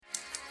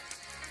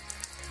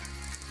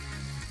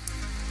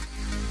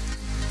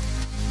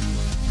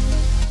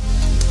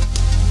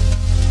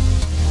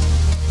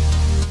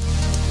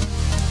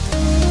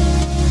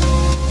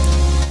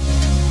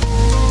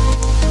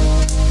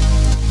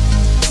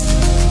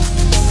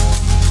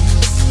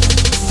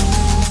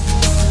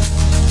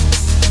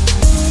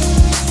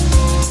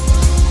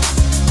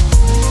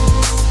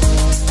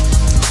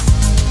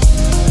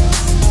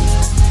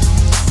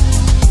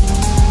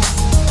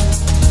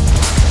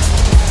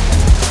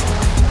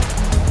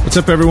What's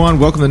up, everyone?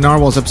 Welcome to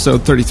Narwhals,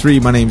 episode 33.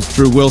 My name's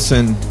Drew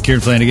Wilson.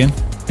 Keiran Flanagan.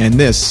 And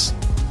this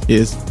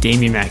is...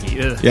 Damian Makki.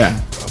 Ugh. Yeah.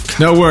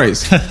 No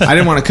worries. I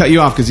didn't want to cut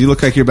you off because you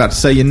look like you're about to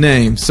say your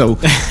name. So,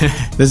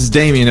 this is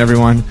Damian,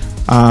 everyone.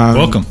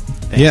 Welcome.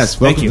 Thanks. Yes,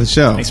 welcome to the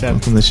show. Thanks for having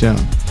Welcome to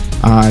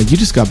the show. You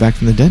just got back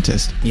from the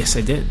dentist. Yes,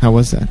 I did. How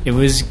was that? It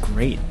was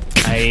great.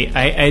 I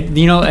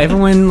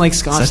everyone like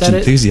scoffs Such at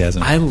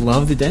enthusiasm. it. I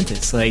love the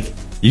dentist. Like,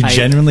 You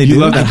genuinely You do?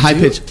 love that high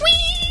pitch.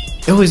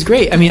 It was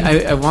great. I mean,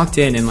 I walked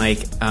in and like,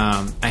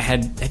 I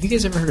had. Have you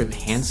guys ever heard of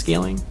hand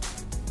scaling?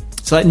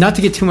 So, not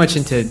to get too much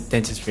into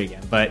dentistry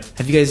again, but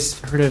have you guys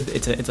heard of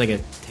it's like a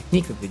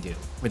technique that they do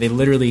where they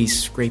literally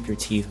scrape your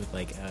teeth with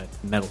like a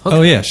metal hook?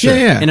 Oh, yeah, sure.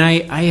 Yeah. And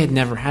I had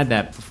never had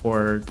that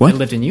before. What? I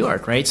lived in New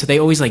York, right? So they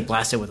always like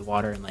blast it with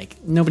water, and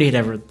like nobody had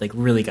ever like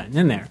really gotten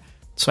in there.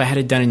 So I had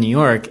it done in New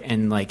York,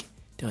 and like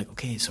they're like,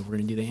 okay, so we're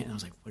gonna do the hand. And I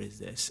was like, what is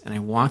this? And I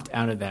walked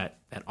out of that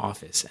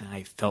office, and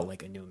I felt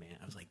like a new man.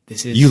 I was like,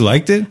 this is. You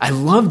liked it? I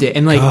loved it,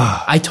 and like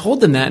I told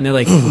them that, and they're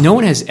like, no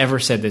one has ever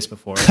said this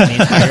before in the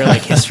entire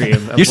like history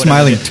of You're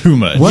smiling too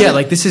much. What? Yeah,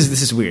 like this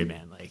is weird,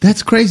 man. Like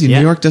That's crazy. Yeah.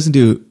 New York doesn't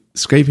do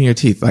scraping your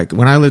teeth. Like,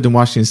 when I lived in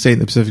Washington State in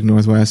the Pacific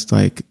Northwest,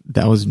 like,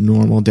 that was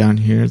normal down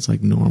here. It's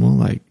like normal.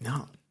 Like,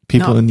 no.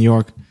 people in New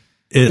York...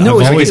 No, I've it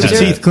was- always it was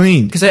had teeth that.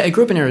 clean. Because I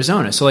grew up in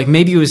Arizona, so like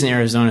maybe it was an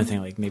Arizona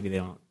thing. Like maybe they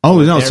don't. Oh,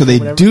 no. there So for they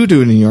whatever. do it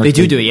in New York. They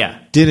do it, yeah.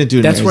 Didn't do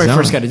it That's in where Arizona.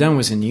 I first got it done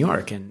was in New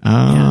York, and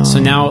Oh. yeah. So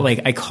now,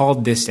 like, I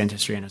called this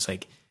dentistry, and I was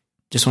like,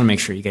 just want to make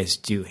sure you guys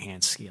do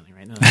hand scaling,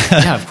 right? And they're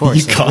like, yeah, of course.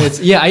 You Like, call-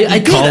 it's- yeah, I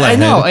did. call I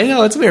know, ahead. I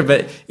know. It's weird,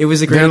 but it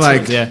was a great They're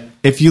like, experience,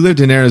 if you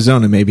lived in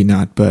Arizona, maybe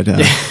not, but...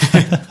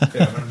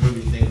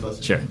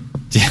 Sure.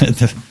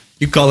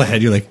 You call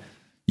ahead. You're like,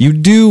 you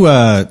do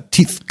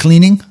teeth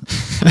cleaning?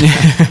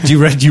 do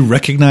you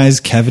recognize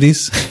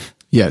cavities?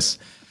 Yes.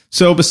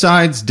 So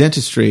besides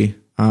dentistry,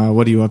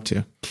 what are you up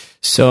to?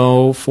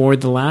 So for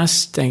the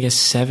last, I guess,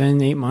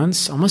 7-8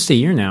 months, almost a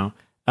year now,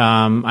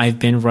 I've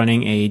been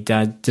running a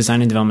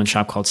design and development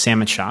shop called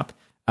Salmon Shop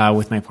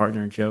with my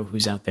partner Joe,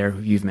 who's out there,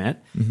 who you've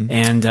met.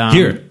 And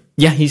Here?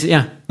 Yeah,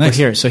 Nice. we're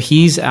here. So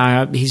he's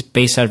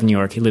based out of New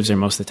York. He lives there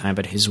most of the time,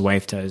 but his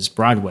wife does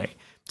Broadway.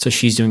 So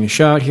she's doing a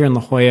show out here in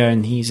La Jolla,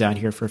 and he's out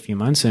here for a few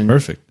months. And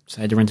Perfect. So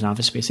I had to rent an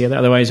office space together.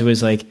 Otherwise, it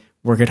was like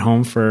work at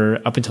home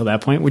for up until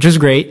that point, which was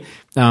great.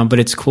 But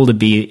it's cool to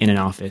be in an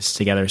office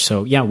together.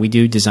 So yeah, we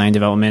do design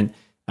development.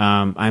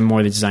 I'm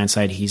more the design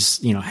side.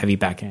 He's heavy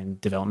back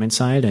end development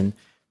side, and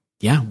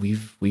yeah,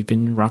 we've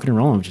been rocking and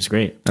rolling, which is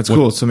great. That's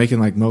cool. So making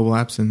like mobile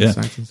apps and Yeah.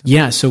 sites and stuff?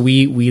 Yeah, so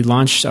we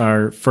launched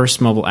our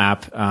first mobile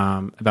app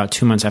about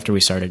 2 months after we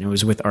started. And it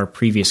was with our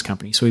previous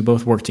company. So we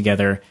both worked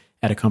together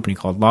at a company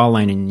called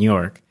Lawline in New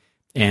York.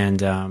 And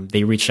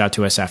they reached out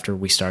to us after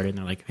we started. And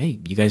they're like, hey,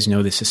 you guys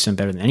know the system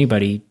better than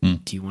anybody.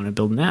 Do you want to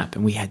build an app?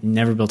 And we had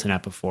never built an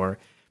app before.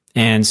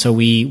 And so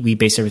we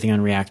based everything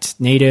on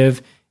React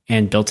Native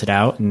and built it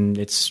out. And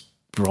it's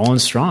rolling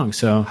strong.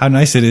 So How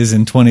nice it is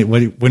in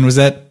when was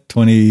that?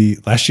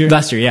 Last year?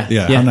 last year, yeah.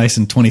 Yeah. How nice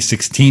in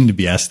 2016 to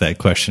be asked that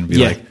question. Be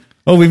Yeah. like,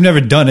 oh, we've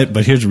never done it,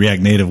 but here's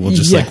React Native. We'll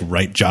just Yeah. like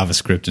write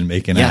JavaScript and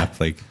make an Yeah. app.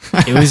 Like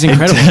It was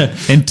incredible.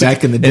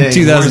 Back in the day, in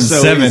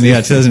 2007, we're so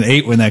easy.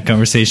 2008, when that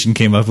conversation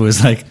came up, it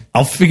was like,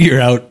 I'll figure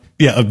out,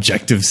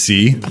 Objective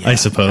C, I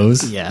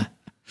suppose. Yeah.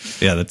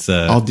 Yeah, that's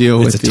I'll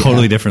deal it's with a the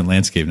totally app. different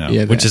landscape now,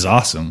 Yeah, which that- is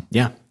awesome.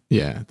 Yeah.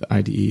 Yeah, the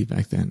IDE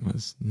back then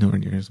was nowhere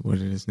near what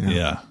it is now.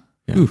 Yeah.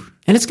 Yeah.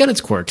 And it's got its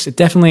quirks. It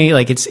definitely,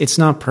 like, it's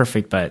not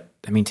perfect, but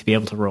I mean, to be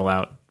able to roll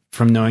out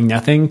from knowing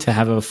nothing to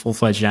have a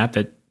full-fledged app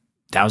that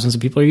thousands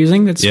of people are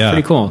using, that's Yeah.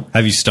 pretty cool.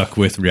 Have you stuck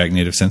with React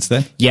Native since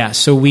then? Yeah.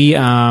 So we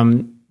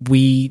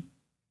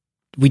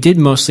did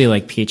mostly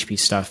like PHP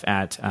stuff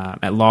at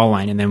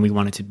Lawline, and then we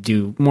wanted to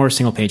do more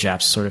single-page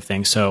apps sort of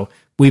thing. So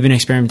we've been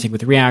experimenting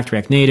with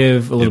React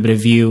Native, a little bit of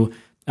Vue.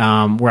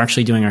 We're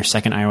actually doing our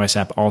second iOS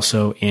app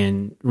also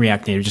in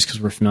React Native just because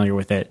we're familiar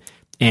with it.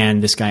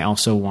 And this guy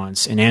also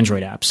wants an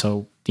Android app.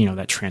 So,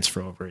 that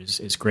transfer over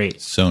is great.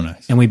 So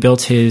nice. And we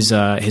built his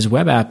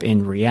web app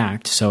in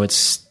React. So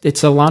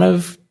it's a lot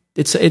of,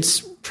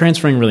 it's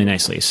transferring really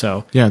nicely.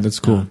 So Yeah, that's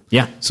cool.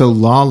 yeah. So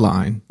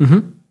Lawline,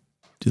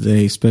 do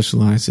they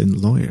specialize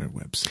in lawyer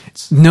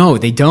websites? No,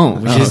 they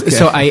don't. Which is, okay.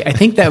 so I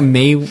think that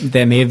may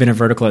have been a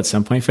vertical at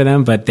some point for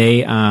them, but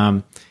they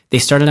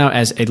started out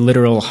as a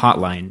literal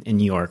hotline in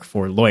New York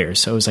for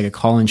lawyers. So it was like a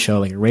call-in show,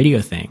 like a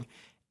radio thing.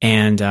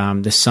 And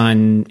the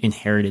son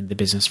inherited the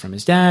business from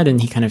his dad,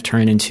 and he kind of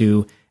turned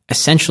into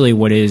essentially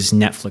what is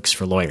Netflix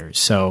for lawyers.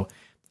 So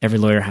every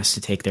lawyer has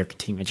to take their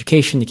continuing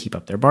education to keep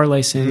up their bar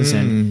license,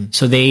 and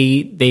so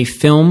they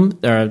film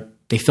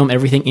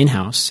everything in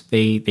house.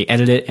 They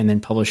edit it and then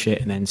publish it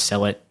and then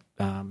sell it.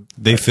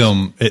 They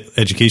film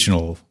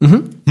educational.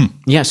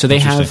 Yeah, so they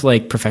have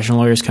like professional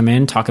lawyers come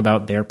in, talk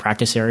about their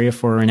practice area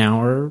for an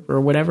hour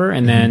or whatever,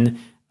 and then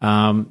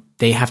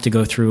they have to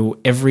go through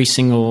every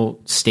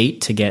single state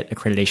to get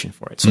accreditation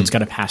for it. So it's got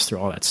to pass through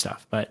all that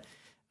stuff. But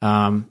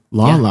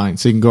Lawline,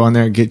 so you can go on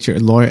there and get your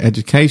lawyer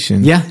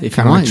education. yeah, if you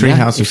kind of want, like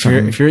Treehouse or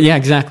something. if you're, yeah,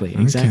 exactly.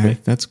 Okay,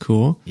 that's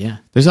cool. Yeah.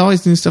 There's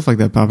always new stuff like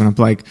that popping up.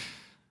 Like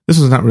this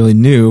was not really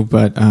new,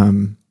 but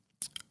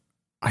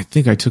I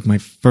think I took my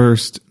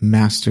first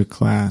master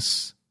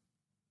class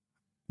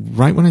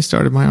right when I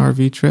started my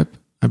RV trip,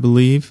 I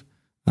believe.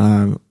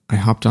 I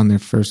hopped on their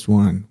first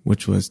one,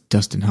 which was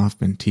Dustin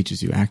Hoffman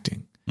Teaches You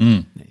Acting.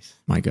 Nice.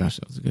 My gosh,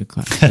 that was a good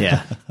class.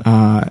 Yeah.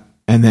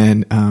 And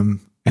then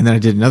I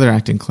did another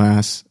acting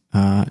class,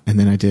 and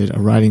then I did a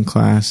writing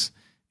class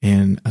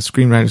and a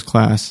screenwriter's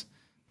class,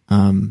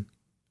 and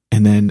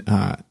then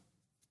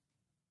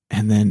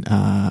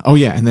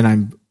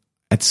I'm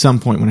at some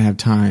point when I have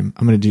time,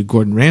 I'm going to do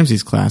Gordon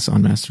Ramsay's class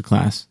on master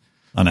class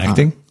On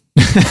acting?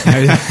 You're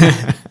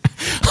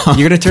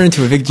going to turn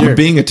into a big jerk. on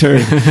being a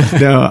turd.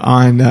 No,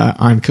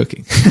 on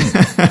cooking.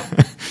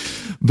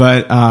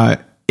 But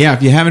yeah,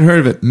 if you haven't heard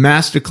of it,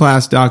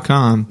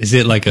 masterclass.com. Is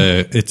it like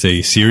it's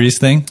a serious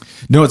thing?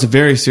 No, it's a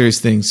very serious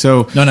thing.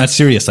 So No, not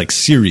serious, like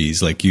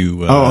series, like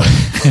you. Oh.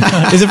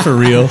 Is it for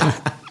real?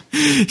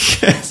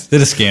 yes. Is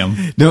it a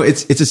scam? No,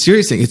 it's a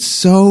serious thing. It's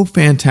so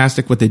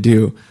fantastic what they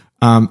do.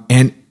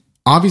 And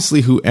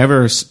obviously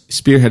whoever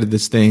spearheaded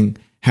this thing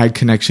had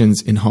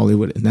connections in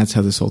Hollywood, and that's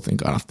how this whole thing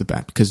got off the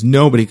bat, because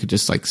nobody could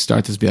just like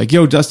start this, be like,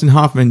 yo, Dustin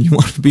Hoffman, you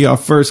want to be our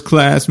first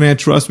class, man,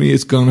 trust me,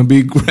 it's going to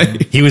be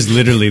great. He was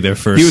literally their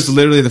first. He was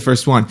literally the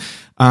first one.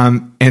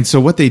 And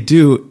so what they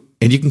do,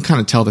 and you can kind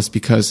of tell this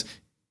because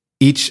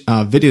each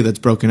video that's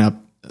broken up,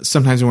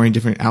 sometimes they're wearing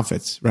different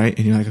outfits, right?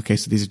 And you're like, okay,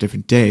 so these are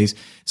different days.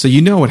 So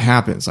you know what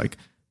happens. Like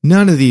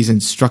none of these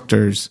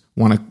instructors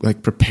want to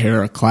like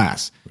prepare a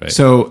class. Right.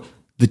 So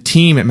the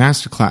team at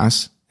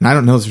Masterclass, and I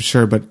don't know this for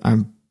sure, but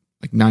I'm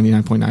like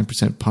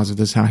 99.9% positive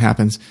this is how it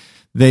happens.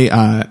 They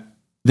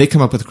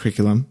come up with a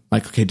curriculum.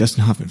 Like, okay,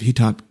 Dustin Hoffman, if he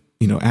taught,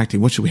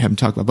 acting, what should we have him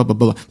talk about? Blah, blah,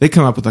 blah, blah. They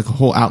come up with like a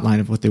whole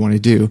outline of what they want to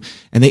do,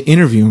 and they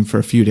interview him for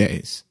a few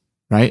days,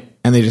 right?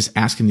 And they just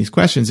ask him these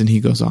questions, and he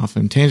goes off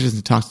and tangents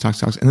and talks.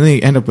 And then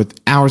they end up with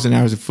hours and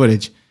hours of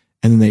footage,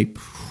 and then they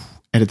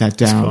edit that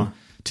down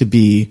to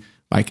be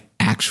like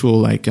actual,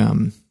 like,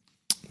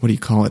 what do you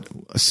call it?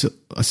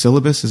 A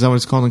syllabus? Is that what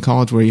it's called in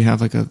college, where you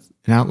have like an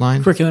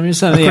outline? Curriculum or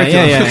something.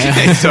 Yeah.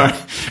 Okay, sorry.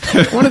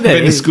 One of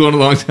Been to school in a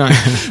long time.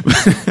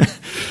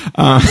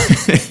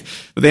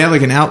 But they have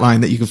like an outline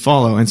that you can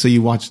follow. And so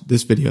you watch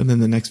this video and then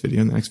the next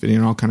video and the next video,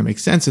 and it all kind of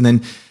makes sense. And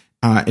then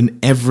in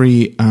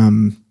every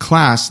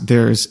class,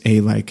 there's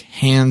a like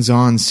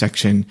hands-on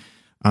section,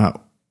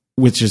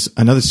 which is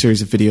another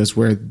series of videos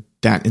where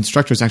that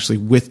instructor is actually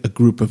with a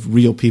group of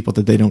real people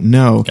that they don't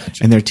know.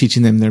 Gotcha. And they're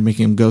teaching them, they're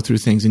making them go through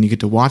things, and you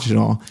get to watch it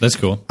all. That's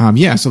cool.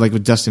 Yeah. So like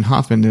with Dustin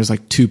Hoffman, there's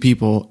like two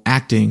people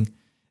acting,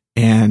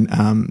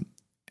 and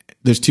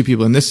there's two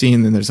people in this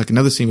scene, and there's like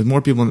another scene with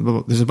more people.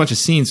 And there's a bunch of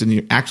scenes, and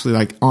you're actually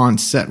like on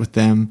set with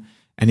them,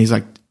 and he's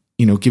like,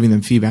 giving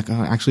them feedback.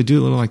 Oh, actually do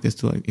a little like this,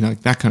 to like,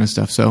 like that kind of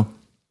stuff. So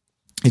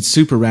it's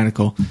super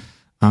radical.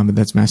 But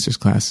that's master's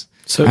class.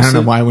 So I don't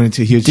know why I went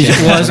into a huge. Did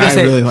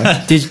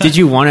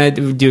you want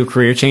to do a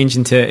career change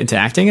into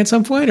acting at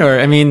some point, or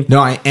I mean? No,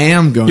 I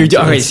am going.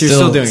 So you're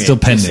still doing it. Still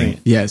pending.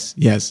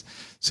 Yes.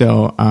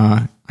 So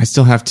I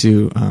still have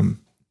to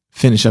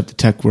finish up the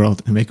tech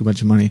world and make a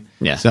bunch of money.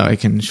 Yeah. So I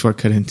can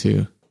shortcut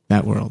into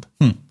that world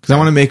because I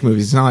want to make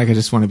movies. It's not like I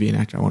just want to be an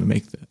actor. I want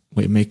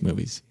to make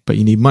movies, but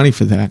you need money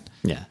for that.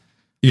 Yeah.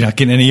 You're not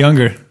getting any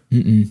younger.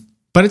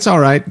 But it's all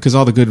right because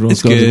all the good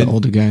roles go to the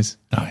older guys.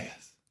 Oh yes.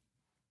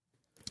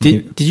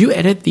 Did you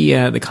edit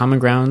the Common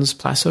Grounds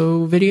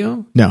Plasso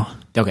video? No.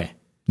 Okay.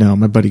 No,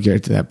 my buddy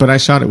Garrett did that, but I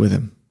shot it with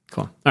him.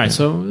 Cool. All right.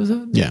 So it was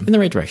in the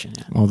right direction.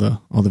 Yeah. All the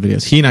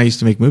videos. He and I used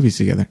to make movies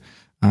together.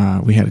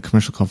 We had a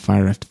commercial called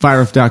FireRift.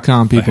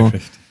 FireRift.com, people.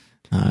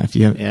 If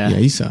you have,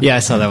 you saw it. Yeah, I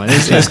saw that one.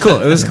 It was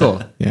cool. It was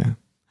cool. Yeah.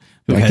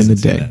 Back in the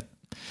day.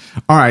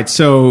 All right.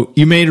 So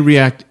you made a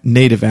React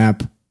Native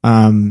app,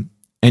 and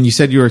you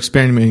said you were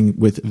experimenting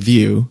with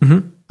Vue.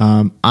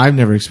 I've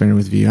never experimented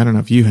with Vue. I don't know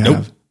if you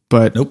have,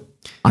 but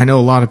I know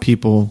a lot of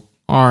people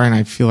are, and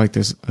I feel like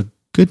there's a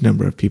good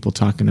number of people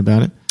talking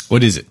about it.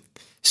 What is it?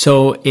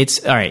 So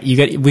it's all right.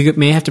 We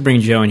may have to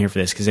bring Joe in here for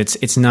this because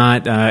it's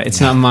not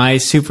my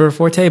super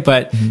forte.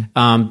 But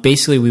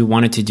basically, we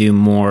wanted to do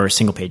more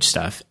single page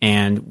stuff,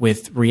 and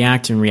with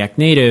React and React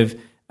Native,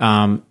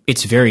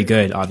 it's very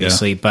good,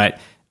 obviously. Yeah.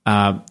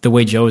 But the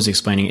way Joe was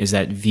explaining is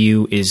that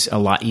Vue is a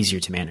lot easier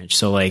to manage.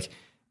 So like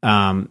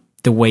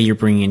the way you're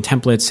bringing in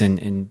templates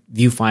and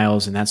Vue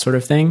files and that sort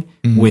of thing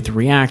with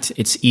React,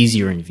 it's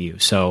easier in Vue.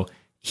 So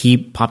he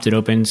popped it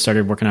open,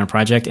 started working on a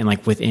project, and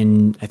like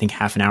within I think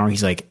half an hour,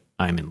 he's like,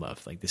 I'm in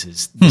love. Like this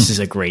is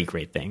a great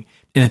thing.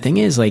 And the thing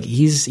is, like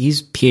he's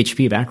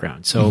PHP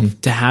background. So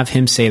to have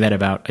him say that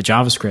about a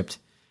JavaScript,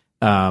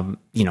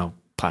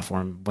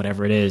 platform,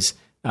 whatever it is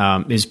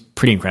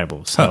pretty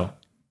incredible. So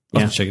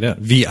I'll have to check it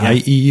out.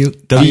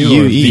 VIEU?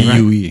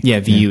 VUE. Yeah,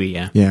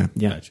 VUE. Yeah.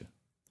 Gotcha.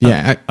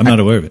 Yeah. I'm not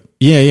aware of it.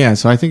 Yeah.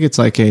 So I think it's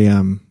like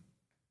you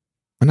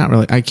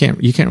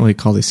can't really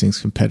call these things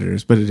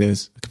competitors, but it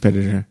is a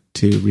competitor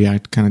to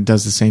React. Kind of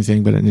does the same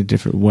thing, but in a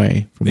different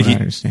way, from what I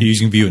understand. You're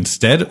using Vue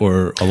instead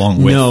or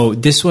along with? No,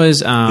 this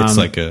was, it's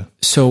like a,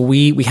 so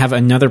we have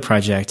another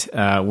project,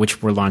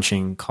 which we're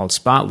launching called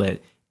Spotlit.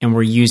 and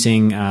we're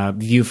using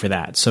Vue for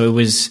that. So it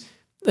was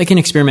like an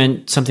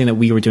experiment, something that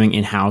we were doing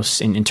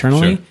in-house and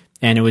internally. Sure.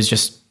 And it was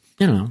just,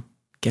 I don't know,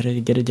 get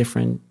a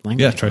different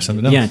language. Yeah, try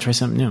something else. Yeah, try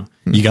something new.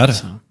 You got it.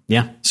 So,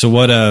 yeah. So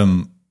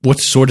what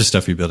sort of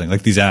stuff are you building?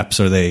 Like these apps,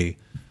 are they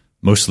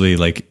mostly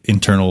like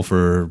internal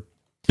for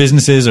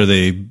businesses? Are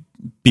they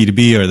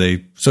B2B? Are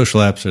they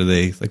social apps? Are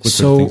they like what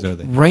sort of things are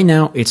they? Right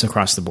now it's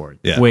across the board,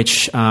 Yeah.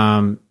 which,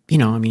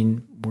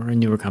 we're a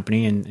newer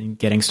company and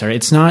getting started.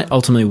 It's not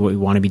ultimately what we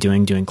want to be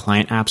doing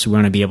client apps. We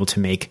want to be able to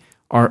make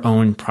our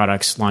own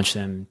products, launch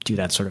them, do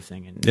that sort of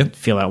thing, and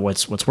feel out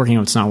what's working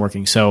and what's not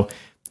working. So,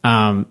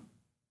 I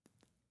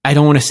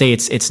don't want to say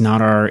it's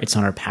not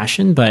our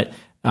passion, but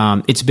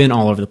it's been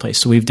all over the place.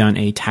 So we've done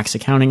a tax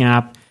accounting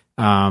app.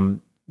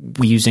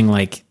 We using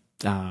like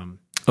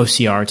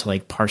OCR to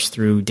like parse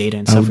through data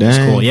and stuff. It was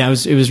cool. Yeah,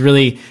 it was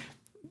really.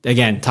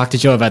 Again, talk to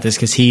Joe about this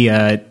because he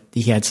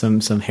had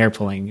some hair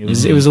pulling. It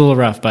was a little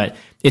rough, but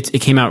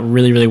it came out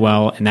really, really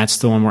well, and that's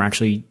the one we're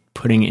actually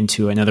putting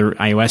into another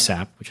iOS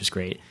app, which is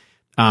great.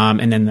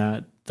 And then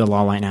the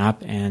Lawline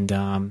app, and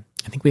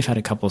I think we've had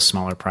a couple of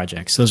smaller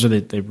projects. Those are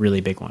the really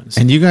big ones.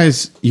 And you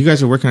guys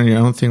are working on your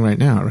own thing right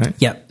now, right?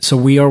 Yeah. So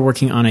we are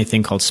working on a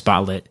thing called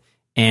Spotlit,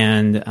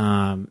 and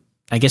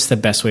I guess the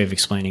best way of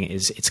explaining it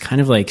is it's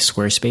kind of like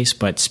Squarespace,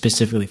 but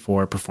specifically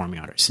for performing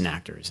artists and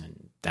actors and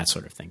that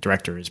sort of thing,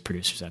 directors,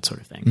 producers, that sort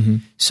of thing. Mm-hmm.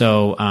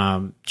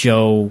 So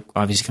Joe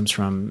obviously comes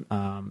from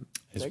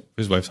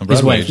his wife's on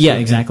Broadway. His wife, yeah,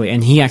 exactly.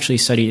 And he actually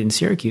studied in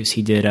Syracuse.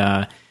 He did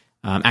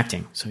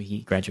acting, so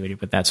he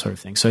graduated with that sort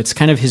of thing. So it's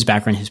kind of his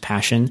background, his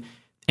passion,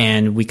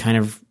 and we kind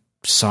of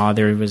saw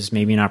there was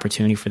maybe an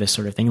opportunity for this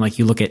sort of thing. Like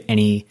you look at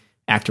any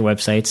actor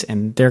websites,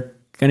 and they're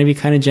going to be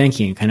kind of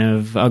janky and kind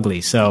of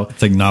ugly. So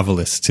it's like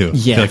novelists too.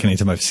 Yeah. I feel like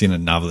anytime I've seen a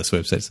novelist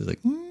website, it's like,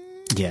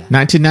 yeah,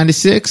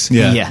 1996.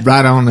 Yeah.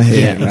 Right on the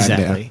head. Yeah,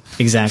 exactly, right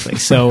exactly.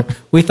 So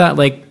we thought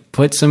like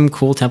put some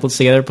cool templates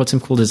together, put some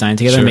cool design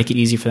together, and make it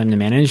easy for them to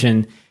manage.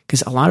 And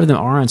because a lot of them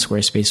are on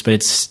Squarespace, but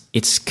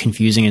it's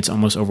confusing. It's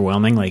almost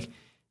overwhelming. Like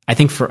I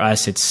think for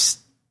us, it's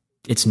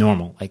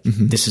normal. Like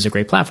this is a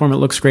great platform. It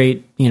looks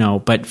great,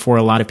 but for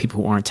a lot of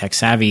people who aren't tech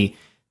savvy,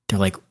 they're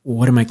like,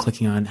 what am I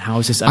clicking on? How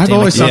is this updated? I've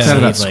always thought that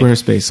about like,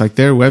 Squarespace. Like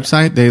their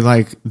website,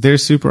 they're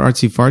super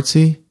artsy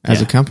fartsy as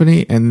a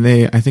company, and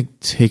I think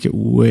take it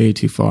way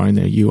too far in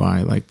their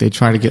UI. Like they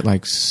try to get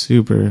like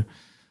super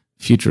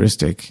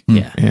futuristic.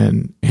 Yeah.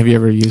 And have you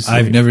ever used?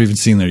 I've never even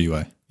seen their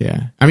UI.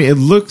 Yeah. I mean, it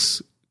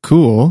looks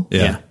cool.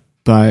 Yeah.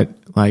 But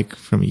like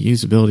from a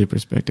usability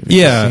perspective, it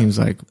just seems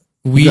like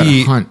we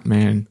gotta hunt,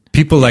 man.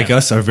 People like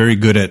us are very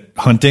good at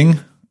hunting.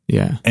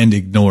 Yeah. And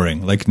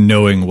ignoring, like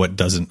knowing what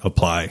doesn't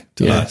apply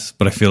to us.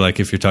 But I feel like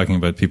if you're talking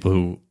about people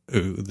who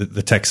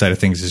the tech side of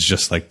things is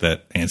just like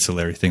that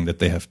ancillary thing that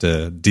they have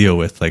to deal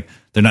with. Like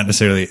they're not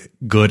necessarily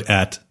good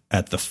at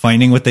the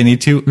finding what they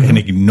need to and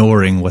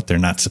ignoring what they're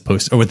not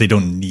supposed to, or what they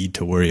don't need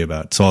to worry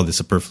about. It's all the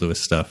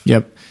superfluous stuff.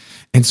 Yep.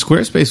 And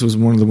Squarespace was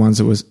one of the ones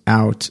that was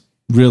out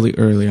really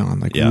early on,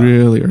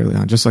 really early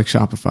on, just like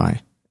Shopify.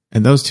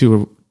 And those two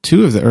were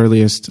two of the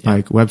earliest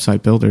like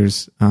website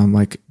builders,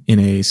 like in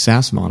a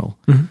SaaS model.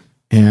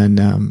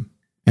 And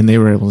they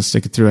were able to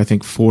stick it through, I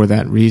think, for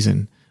that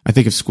reason. I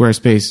think if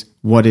Squarespace,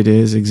 what it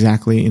is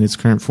exactly in its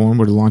current form,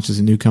 were to launch as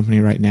a new company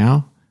right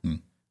now, I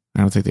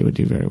don't think they would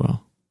do very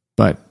well.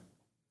 But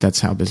that's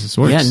how business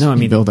works. Yeah, no, I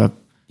mean, you build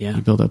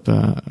up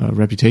a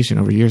reputation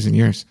over years and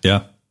years.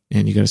 Yeah.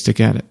 And you got to stick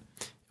at it.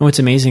 And what's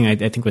amazing, I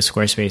think, with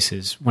Squarespace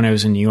is when I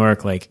was in New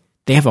York, like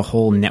they have a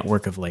whole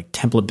network of like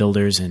template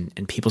builders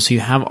and people. So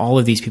you have all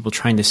of these people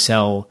trying to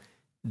sell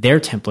their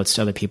templates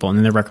to other people, and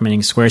then they're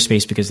recommending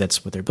Squarespace because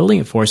that's what they're building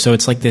it for. So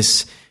it's like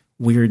this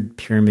weird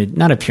pyramid,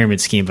 not a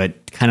pyramid scheme,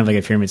 but kind of like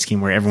a pyramid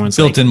scheme where everyone's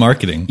built-in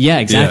marketing. Yeah,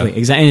 exactly.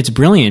 Exactly. And it's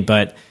brilliant,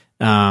 but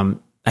I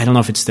don't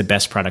know if it's the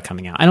best product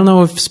coming out. I don't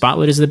know if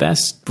Spotlit is the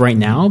best right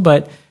now,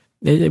 but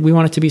we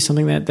want it to be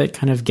something that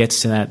kind of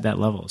gets to that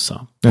level.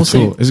 So that's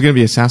cool. Is it going to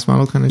be a SaaS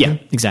model kind of thing?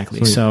 Yeah, exactly.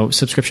 Sweet. So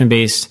subscription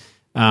based,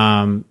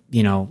 we're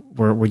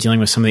dealing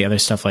with some of the other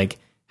stuff like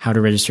how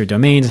to register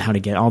domains and how to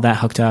get all that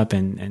hooked up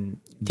and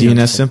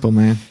DNS simple,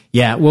 man.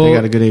 Yeah. Well, they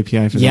got a good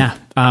API for that. Yeah.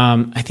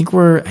 I think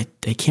I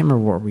can't remember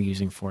what we're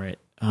using for it.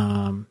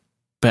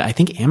 But I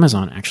think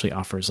Amazon actually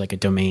offers like a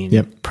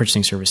domain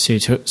purchasing service too.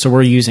 So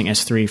we're using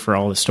S3 for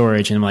all the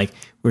storage, and like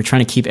we're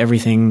trying to keep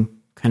everything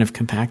kind of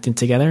compacted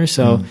together.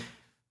 So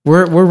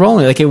we're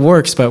rolling, like it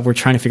works, but we're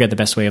trying to figure out the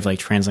best way of like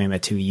translating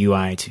that to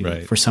UI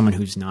for someone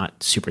who's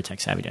not super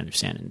tech savvy to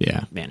understand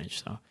and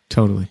manage. So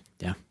totally.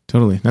 Yeah.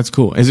 Totally. That's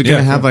cool. Is it going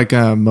to have like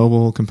a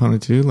mobile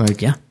component too?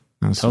 Like,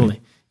 totally.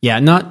 Yeah.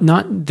 Not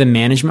the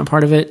management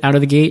part of it out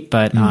of the gate,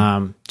 but,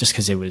 just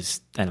cause it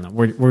was, I don't know,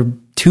 we're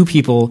two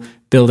people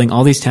building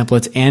all these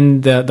templates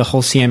and the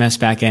whole CMS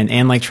backend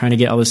and like trying to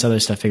get all this other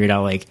stuff figured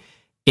out. Like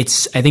I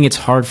think it's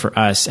hard for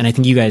us. And I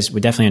think you guys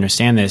would definitely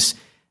understand this,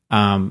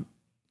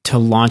 to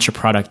launch a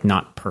product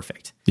not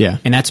perfect. Yeah.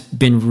 And that's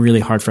been really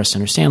hard for us to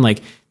understand.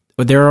 Like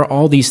there are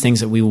all these things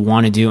that we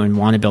want to do and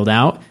want to build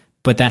out,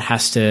 but that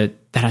has to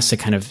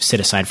kind of sit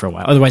aside for a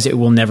while. Otherwise it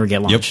will never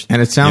get launched.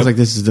 And it sounds like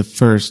this is the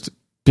first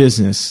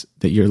business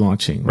that you're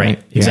launching, right?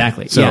 Right.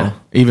 Exactly. So Yeah.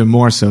 even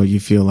more so, you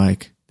feel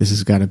like this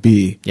has got to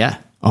be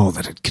all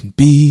that it can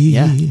be.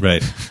 Yeah.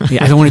 Right.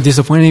 I don't want to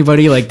disappoint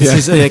anybody. Like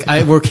this is like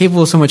we're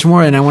capable of so much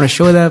more, and I want to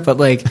show that. But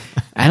like,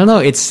 I don't know.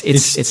 It's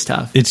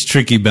tough. It's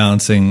tricky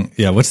balancing.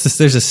 Yeah. What's this?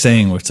 There's a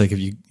saying where it's like if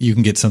you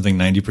can get something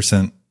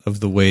 90% of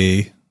the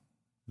way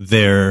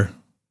there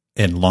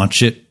and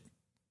launch it,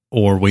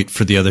 or wait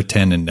for the other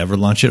 10 and never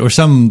launch it, or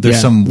there's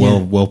some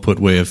well put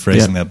way of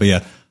phrasing that. But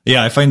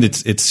yeah, I find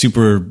it's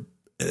super.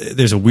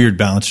 There's a weird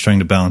balance trying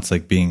to balance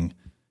like being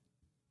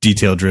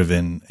detail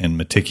driven and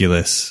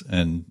meticulous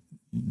and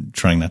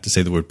trying not to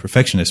say the word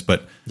perfectionist,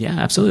 but yeah,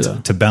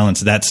 absolutely to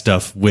balance that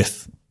stuff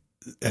with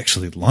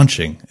actually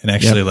launching and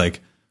actually like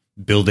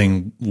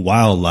building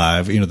while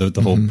live,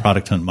 the whole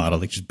product hunt model,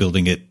 like just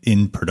building it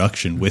in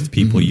production with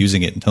people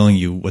using it and telling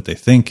you what they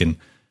think. And,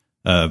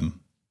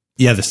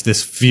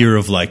 this fear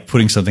of like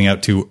putting something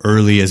out too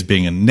early as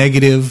being a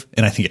negative.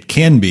 And I think it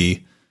can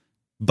be,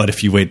 but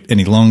if you wait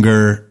any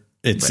longer,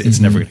 it's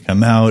never going to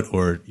come out,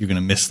 or you're going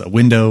to miss the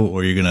window,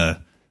 or you're going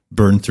to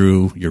burn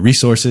through your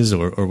resources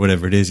or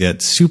whatever it is. Yeah.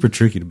 It's super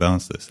tricky to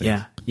balance this thing.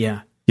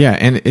 Yeah. Yeah.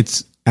 And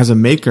it's, as a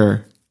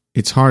maker,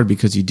 it's hard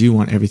because you do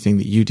want everything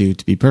that you do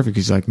to be perfect.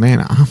 Because you're like,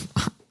 man,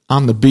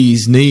 I'm the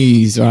bee's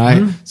knees,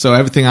 right? So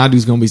everything I do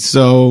is going to be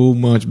so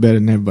much better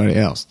than everybody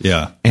else.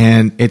 Yeah.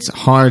 And it's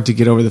hard to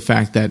get over the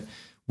fact that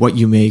what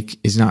you make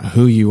is not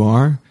who you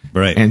are.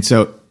 Right. And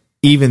so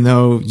even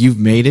though you've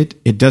made it,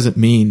 it doesn't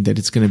mean that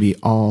it's going to be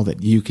all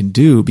that you can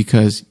do,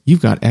 because you've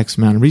got X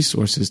amount of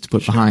resources to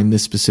put behind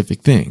this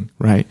specific thing,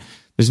 right?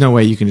 There's no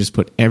way you can just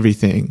put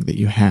everything that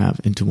you have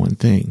into one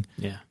thing.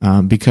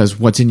 Yeah. Because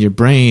what's in your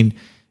brain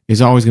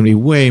is always going to be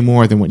way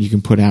more than what you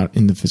can put out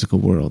in the physical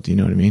world. You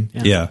know what I mean?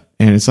 Yeah.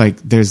 And it's like,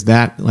 there's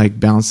that like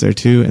balance there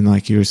too. And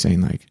like you were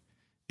saying, like,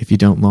 if you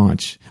don't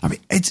launch, I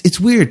mean, it's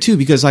weird too,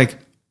 because like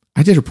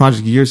I did a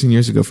project years and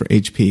years ago for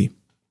HP,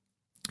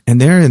 and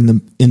they're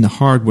in the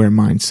hardware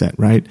mindset,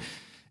 right?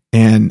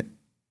 And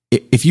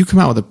if you come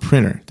out with a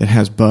printer that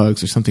has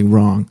bugs or something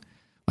wrong,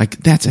 like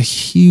that's a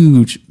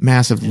huge,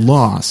 massive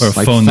loss. Or a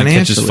like phone that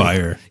catches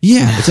fire.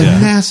 Yeah, it's a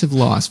massive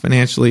loss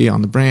financially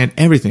on the brand,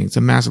 everything. It's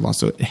a massive loss.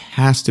 So it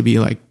has to be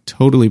like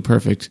totally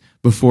perfect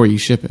before you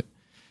ship it.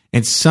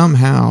 And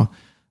somehow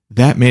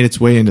that made its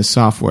way into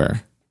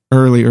software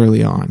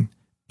early on.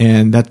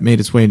 And that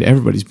made its way into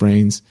everybody's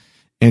brains.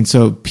 And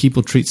so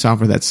people treat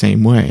software that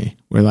same way.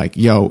 We're like,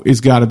 yo, it's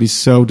got to be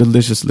so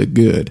deliciously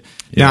good.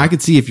 Yeah. Now, I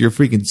could see if you're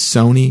freaking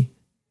Sony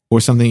or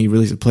something, you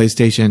release a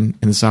PlayStation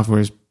and the software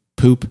is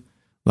poop,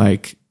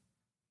 like,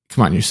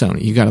 come on, you're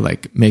Sony. You got to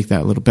like make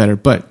that a little better.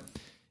 But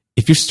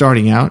if you're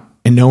starting out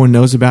and no one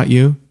knows about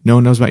you, no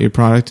one knows about your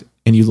product,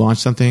 and you launch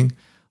something,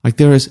 like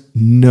there is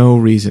no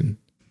reason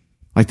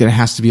like that it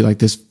has to be like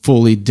this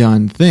fully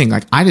done thing.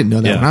 Like I didn't know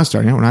that when I was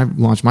starting out. When I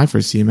launched my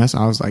first CMS,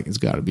 I was like, it's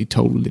got to be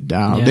totally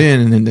dialed in.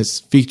 And then this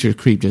feature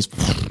creep just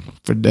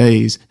for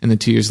days. And then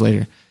 2 years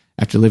later,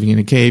 after living in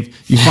a cave,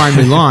 you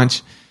finally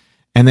launch.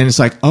 And then it's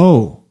like,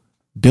 oh,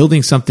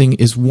 building something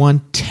is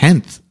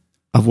 1/10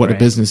 of what a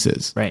business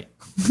is. Right.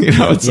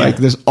 It's like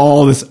there's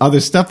all this other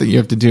stuff that you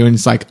have to do. And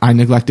it's like, I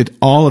neglected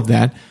all of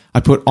that. I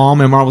put all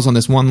my marbles on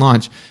this one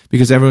launch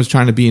because everyone's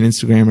trying to be an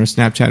Instagram or a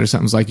Snapchat or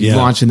something. It's like you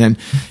launch, and then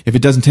if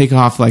it doesn't take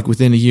off like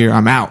within a year,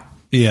 I'm out.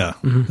 Yeah.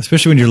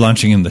 Especially when you're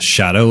launching in the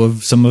shadow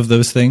of some of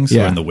those things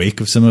or in the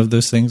wake of some of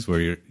those things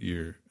where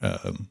you're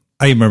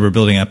I remember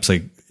building apps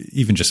like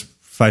even just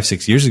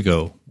 5-6 years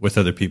ago with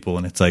other people.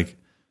 And it's like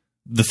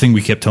the thing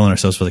we kept telling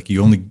ourselves was like,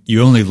 you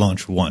only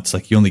launch once.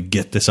 Like you only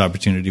get this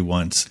opportunity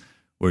once,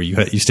 where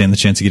you stand the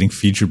chance of getting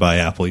featured by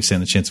Apple. You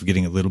stand the chance of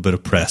getting a little bit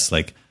of press.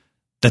 Like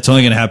that's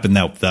only going to happen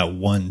that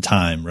one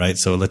time. Right.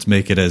 So let's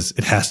make it as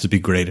it has to be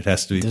great. It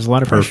has to be there's a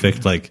lot of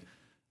perfect. Pressure.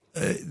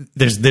 Like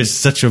there's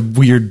such a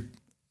weird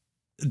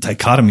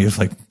dichotomy of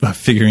like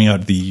figuring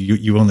out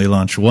you only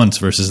launch once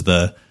versus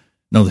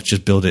let's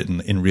just build it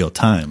in real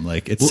time.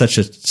 Like it's such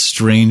a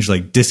strange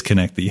like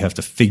disconnect that you have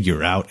to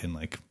figure out and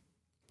like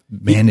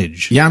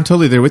manage. Yeah, I'm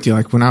totally there with you.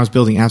 Like when I was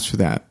building apps for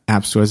that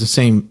app store, it's the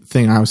same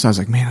thing. I was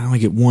like, man, I only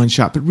get one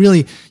shot, but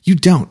really you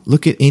don't.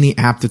 Look at any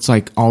app that's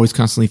like always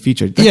constantly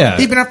featured.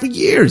 They've been out for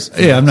years.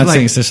 Yeah, I'm not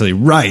saying it's necessarily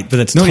right, but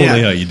that's totally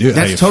how you do it.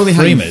 That's totally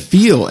how you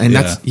feel. And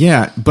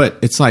but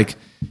it's like,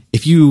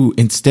 if you,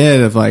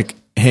 instead of like,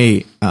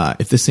 hey,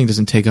 if this thing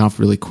doesn't take off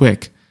really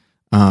quick,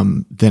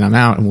 then I'm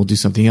out and we'll do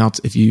something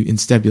else. If you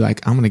instead be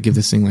like, I'm going to give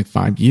this thing like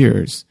 5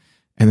 years,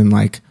 and then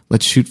like,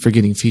 let's shoot for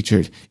getting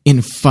featured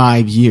in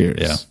 5 years.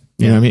 Yeah.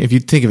 You know what I mean? If you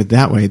think of it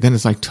that way, then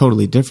it's like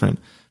totally different,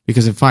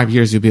 because in 5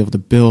 years, you'll be able to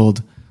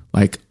build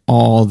like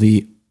all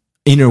the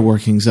inner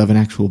workings of an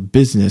actual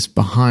business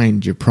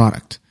behind your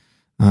product.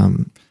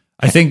 I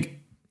think,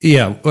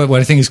 what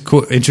I think is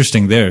cool,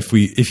 interesting there, if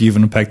you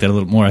even unpack that a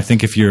little more, I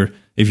think if you're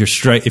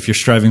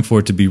striving for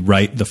it to be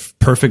right,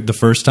 perfect the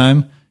first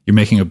time, you're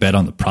making a bet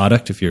on the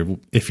product. If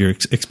you're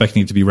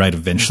expecting it to be right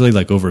eventually,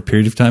 like over a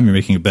period of time, you're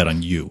making a bet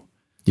on you.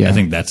 Yeah. I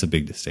think that's a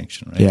big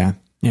distinction, right? Yeah.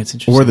 Yeah, it's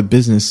interesting. Or the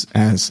business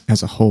as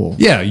a whole.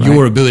 Yeah,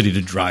 your ability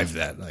to drive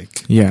that.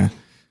 Like, yeah.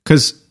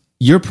 Because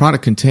your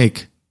product can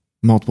take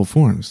multiple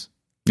forms.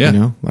 Yeah. You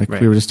know, like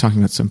we were just talking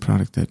about some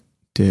product that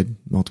did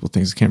multiple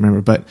things. I can't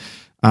remember, but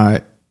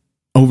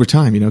over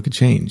time, it could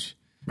change.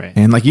 Right.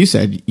 And like you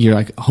said, you're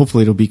like,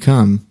 hopefully it'll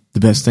become the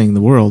best thing in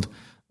the world.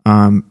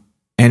 And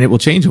it will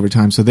change over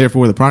time. So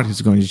therefore the product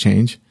is going to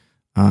change.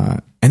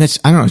 And it's,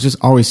 I don't know, it's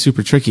just always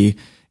super tricky.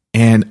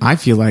 And I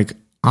feel like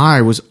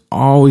I was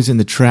always in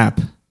the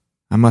trap.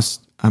 I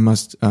must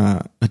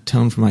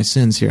atone for my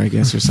sins here, I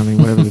guess, or something,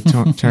 whatever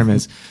the term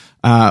is.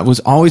 Was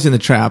always in the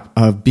trap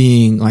of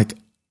being like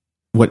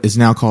what is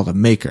now called a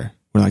maker,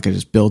 where like I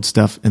just build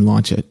stuff and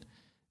launch it,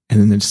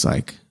 and then it's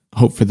like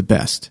hope for the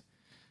best.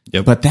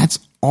 Yep. But that's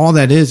all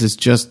that is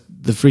just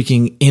the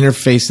freaking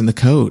interface in the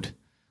code.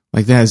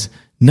 Like that has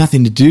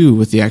nothing to do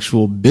with the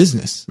actual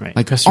business. Right.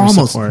 Like Customer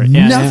almost support.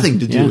 nothing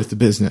to do with the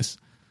business.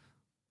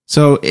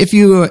 So if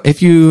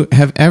you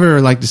have ever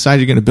like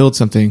decided you're going to build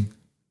something,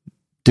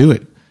 do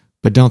it,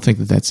 but don't think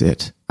that that's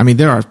it. I mean,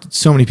 there are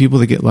so many people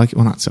that get lucky.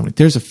 Well, not so many.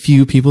 There's a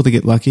few people that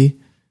get lucky,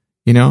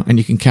 and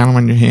you can count them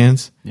on your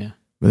hands. Yeah.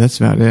 But that's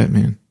about it,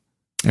 man.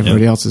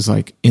 Everybody else is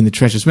like in the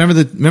trenches. Remember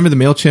the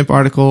MailChimp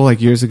article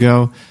like years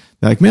ago?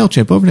 They're like,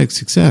 MailChimp overnight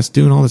success,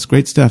 doing all this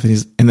great stuff.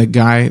 And the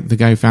guy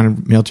who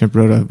founded MailChimp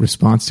wrote a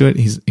response to it.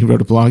 He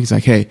wrote a blog. He's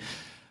like, hey,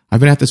 I've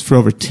been at this for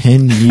over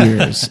 10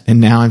 years and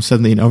now I'm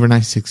suddenly an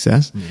overnight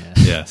success. Yeah.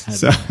 Yes.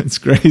 So it's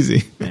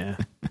crazy. Yeah.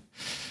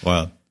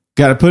 Wow.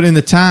 Got to put in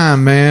the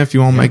time, man, if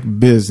you want to make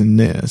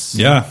business.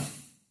 Yeah.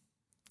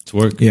 It's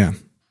work. Yeah.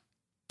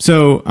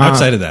 So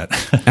outside of that.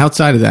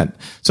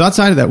 So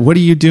outside of that, what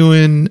are you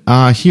doing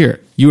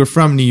here? You were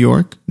from New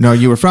York. No,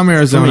 you were from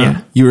Arizona.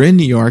 Yeah. You were in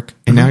New York,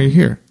 and now you're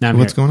here. Now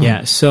What's going on?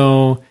 Yeah.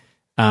 So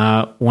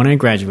when I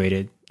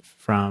graduated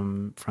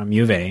from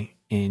U of A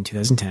in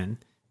 2010,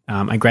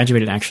 I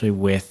graduated actually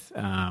with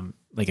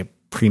like a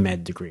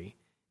pre-med degree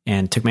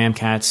and took my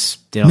MCATs.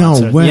 Did all No that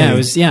sort of, way. Yeah, it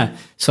was. Yeah.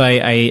 So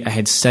I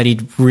had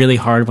studied really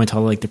hard, went to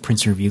all like the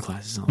Princeton review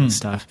classes and all this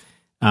stuff,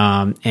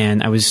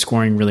 and I was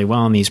scoring really well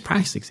on these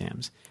practice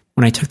exams.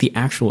 When I took the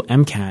actual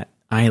MCAT,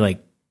 I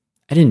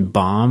didn't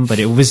bomb, but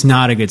it was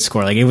not a good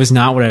score. Like it was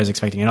not what I was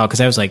expecting at all. Cause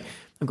I was like,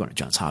 I'm going to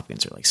Johns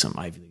Hopkins or like some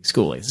Ivy League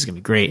school. Like this is gonna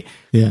be great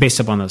based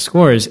upon those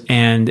scores.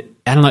 And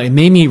I don't know, it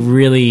made me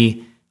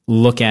really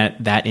look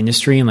at that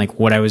industry and like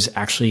what I was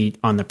actually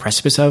on the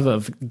precipice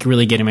of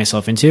really getting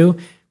myself into.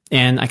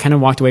 And I kind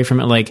of walked away from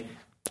it like,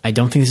 I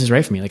don't think this is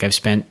right for me. Like I've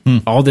spent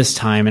all this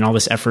time and all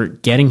this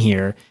effort getting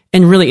here.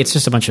 And really it's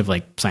just a bunch of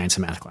like science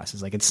and math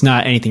classes. Like it's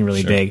not anything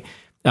really big.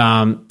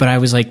 But I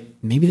was like,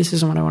 maybe this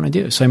isn't what I want to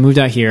do. So I moved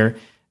out here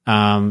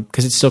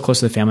because it's still close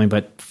to the family,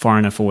 but far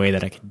enough away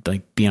that I could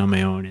like be on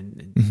my own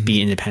and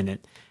be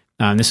independent.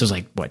 This was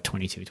like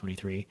 22,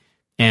 23.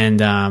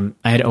 And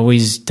I had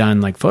always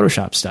done like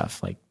Photoshop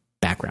stuff, like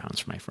backgrounds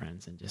for my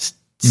friends and just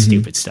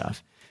stupid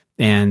stuff.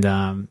 And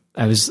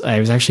I was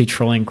actually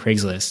trolling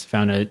Craigslist,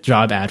 found a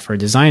job ad for a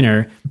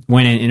designer,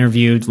 went and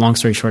interviewed. Long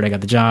story short, I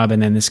got the job.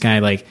 And then this guy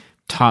like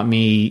taught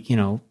me,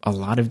 a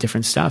lot of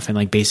different stuff and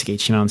like basic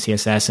HTML and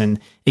CSS. And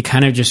it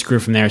kind of just grew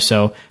from there.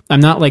 So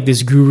I'm not like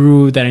this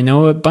guru that I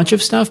know a bunch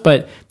of stuff,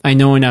 but I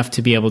know enough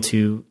to be able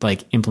to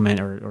like implement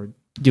or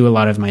do a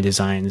lot of my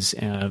designs,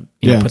 put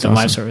them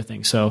live sort of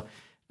thing. So,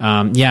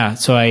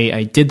 so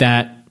I did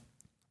that,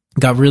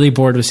 got really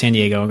bored with San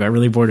Diego, got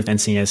really bored with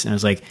NCS. And I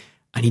was like,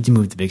 I need to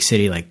move to the big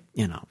city, like,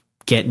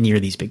 get near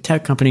these big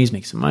tech companies,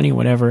 make some money,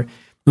 whatever.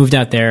 Moved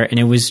out there and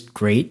it was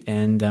great.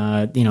 And,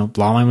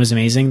 Lawline was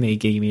amazing. They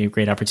gave me a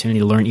great opportunity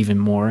to learn even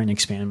more and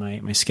expand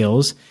my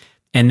skills.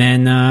 And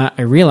then,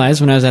 I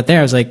realized when I was out there,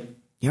 I was like,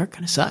 New York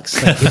kind of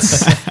sucks. Like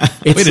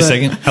Wait a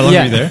second. How long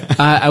were you there?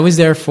 I was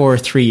there for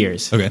 3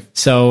 years. Okay.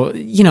 So,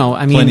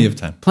 plenty of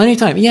time. Plenty of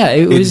time. Yeah.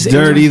 It's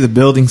dirty. The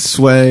buildings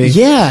sway.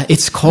 Yeah.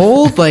 It's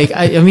cold. Like,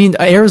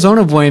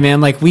 Arizona boy,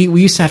 man, like we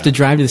used to have to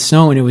drive to the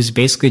snow and it was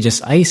basically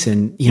just ice.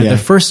 And, the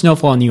first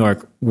snowfall in New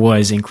York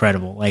was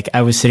incredible. Like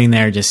I was sitting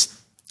there just,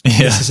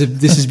 this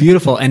is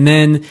beautiful. And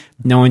then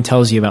no one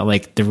tells you about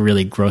like the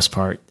really gross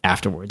part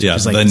afterwards. Yeah.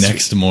 Like the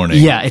next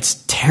morning. Yeah.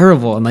 It's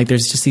terrible. And like,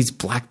 there's just these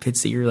black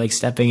pits that you're like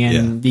stepping in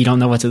and you don't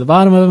know what's at the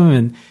bottom of them.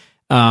 And,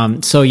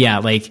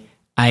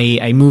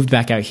 I moved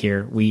back out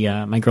here.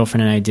 My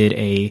girlfriend and I did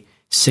a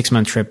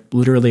 6-month trip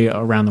literally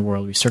around the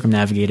world. We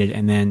circumnavigated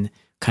and then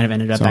kind of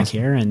ended up back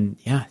here. And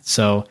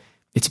so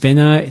it's been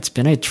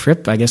a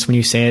trip, I guess, when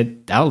you say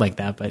it out like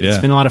that, but it's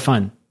been a lot of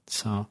fun.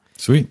 So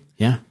sweet.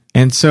 Yeah.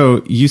 And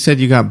so you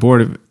said you got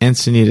bored of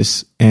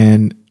Encinitas,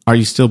 and are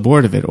you still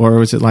bored of it? Or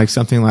was it like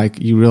something like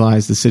you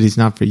realize the city's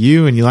not for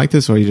you and you like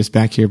this, or are you just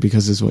back here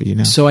because this is what you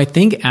know? So I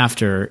think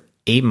after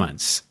 8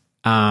 months,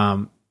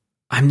 I'm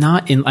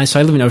not in, so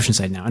I live in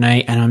Oceanside now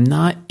and I'm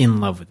not in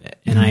love with it.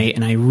 And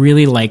I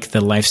really like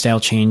the lifestyle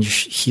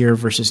change here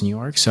versus New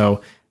York.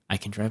 So I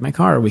can drive my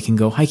car. We can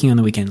go hiking on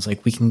the weekends.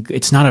 Like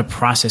it's not a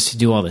process to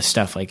do all this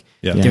stuff. Like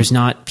there's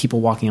not people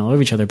walking all over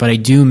each other, but I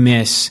do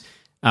miss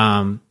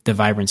the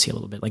vibrancy a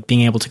little bit, like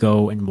being able to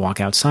go and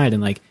walk outside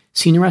and like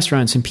see new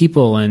restaurants and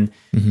people and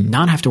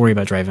not have to worry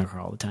about driving a car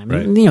all the time.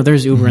 Right. And,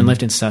 there's Uber and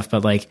Lyft and stuff,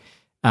 but like,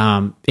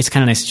 it's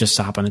kind of nice to just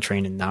hop on the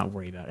train and not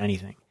worry about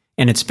anything.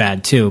 And it's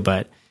bad too,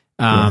 but,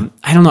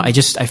 I don't know. I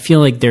feel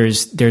like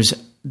there's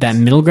that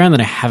middle ground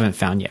that I haven't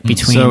found yet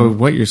between. So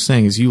what you're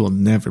saying is you will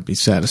never be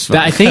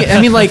satisfied.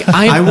 I mean, like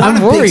I want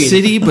I'm a worried. big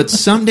city, but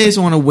some days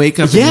I want to wake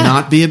up Yeah. and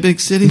not be a big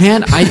city.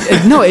 Man,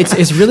 no,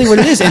 it's really what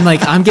it is. And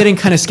like, I'm getting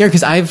kind of scared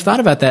because I've thought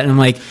about that and I'm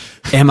like,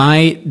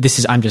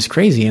 I'm just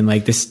crazy. And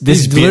like, this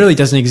literally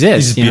doesn't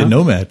exist. Just be a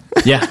nomad.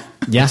 Yeah.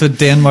 Yeah. That's what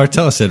Dan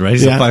Martell said, right?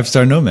 He's Yeah. a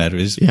 5-star nomad.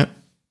 Yep.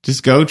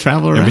 Just go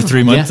travel around. Every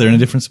 3 months, Yeah. they're in a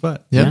different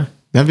spot. Yep. Yeah.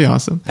 That'd be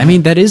awesome. I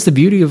mean, that is the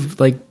beauty of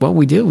like what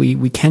we do.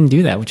 We can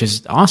do that, which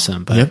is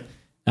awesome. But, Yep.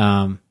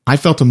 I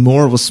felt a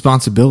moral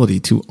responsibility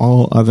to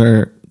all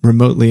other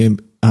remotely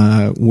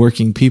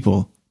working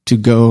people to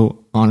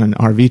go on an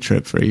RV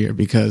trip for a year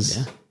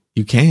because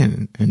you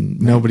can, and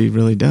nobody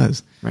really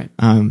does. Right.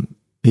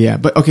 Yeah.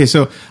 But okay,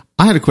 so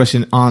I had a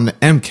question on the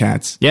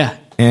MCATs. Yeah.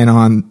 And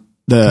on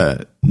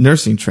the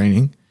nursing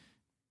training.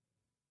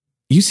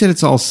 You said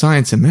it's all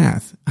science and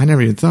math. I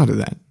never even thought of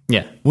that.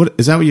 Yeah. What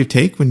is that what you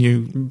take when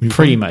you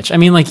Pretty much. I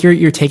mean, like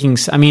you're taking,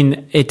 I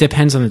mean, it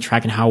depends on the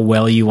track and how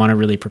well you want to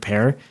really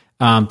prepare.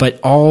 But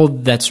all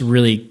that's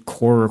really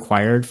core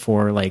required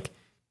for like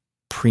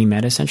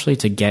pre-med essentially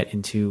to get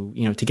into,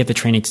 to get the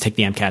training to take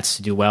the MCATs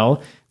to do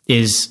well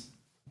is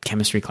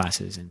chemistry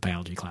classes and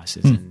biology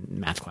classes and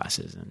math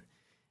classes. And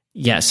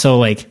yeah. So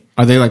like,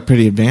 are they like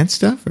pretty advanced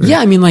stuff? Or? Yeah.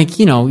 I mean, like,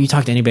 you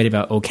talk to anybody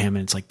about OChem and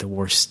it's like the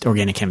worst,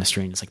 organic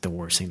chemistry, and it's like the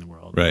worst thing in the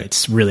world. Right.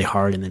 It's really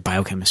hard. And then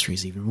biochemistry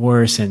is even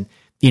worse. And,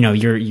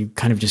 you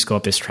kind of just go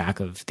up this track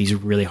of these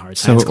really hard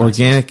science classes.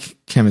 Organic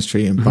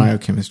chemistry and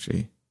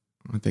biochemistry,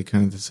 aren't they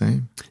kind of the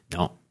same?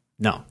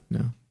 No.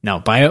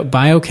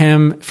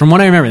 Biochem, from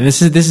what I remember, this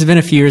has been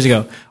a few years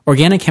ago.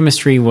 Organic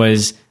chemistry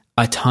was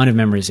a ton of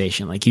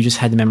memorization. Like you just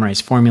had to memorize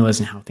formulas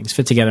and how things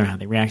fit together and how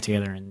they react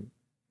together and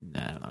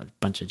a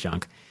bunch of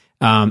junk.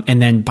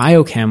 And then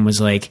biochem was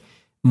like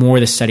more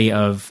the study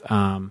of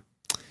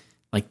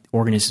like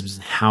organisms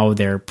and how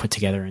they're put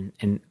together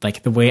and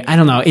like the way, I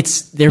don't know,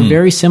 they're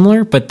very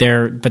similar, but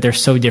they're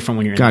so different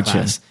when you're in the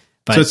class.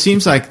 But, so it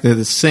seems like they're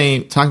the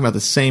same, talking about the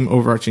same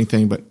overarching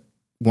thing, but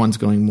one's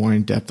going more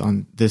in depth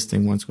on this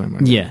thing, one's going more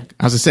in depth. Yeah.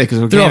 I was going to say,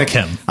 because organic,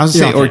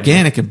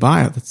 organic and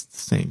bio, that's the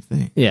same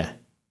thing. Yeah.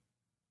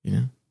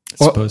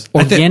 I suppose.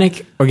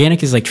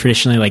 Organic is like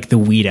traditionally like the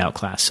weed out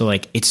class. So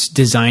like it's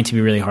designed to be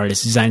really hard.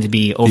 It's designed to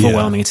be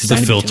overwhelming. It's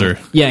designed to filter.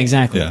 Yeah,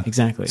 exactly.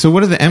 Exactly. So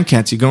what are the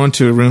MCATs? You go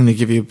into a room, they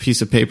give you a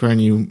piece of paper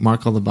and you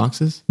mark all the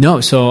boxes?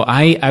 No. So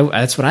I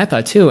that's what I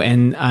thought too.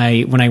 And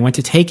when I went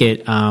to take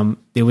it,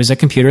 there was a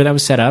computer that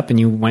was set up and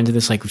you went to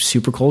this like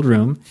super cold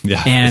room.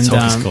 Yeah. And it's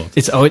always cold.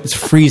 It's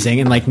freezing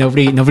and like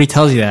nobody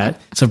tells you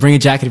that. So bring a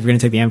jacket if you're going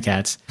to take the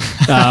MCATs.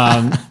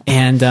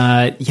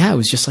 It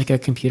was just like a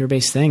computer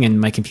based thing.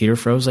 And my computer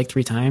froze like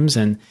 3 times.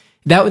 And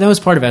that was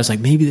part of it. I was like,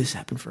 maybe this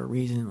happened for a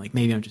reason. Like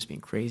maybe I'm just being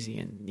crazy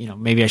and,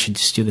 maybe I should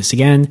just do this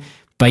again.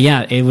 But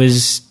yeah, it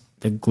was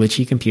the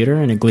glitchy computer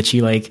and a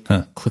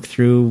glitchy click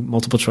through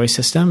multiple choice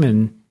system.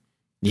 And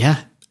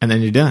yeah. And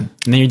then you're done.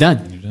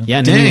 Yeah.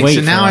 And then you wait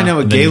so now I know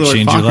what Gaylord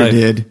Fokker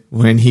did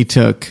when he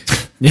took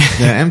the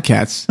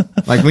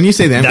MCATs. Like when you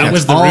say the MCATs, that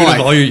was the root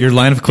of all your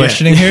line of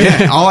questioning here.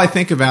 Yeah, all I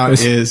think about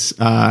is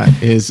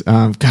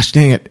gosh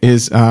dang it,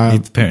 is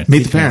Meet the Parents.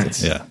 Meet the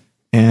Parents. Yeah.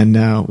 And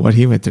what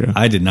he went through.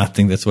 I did not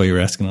think that's why you were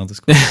asking all this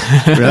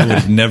questions. Really? I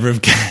would never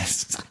have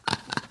guessed.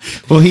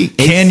 Well, he milk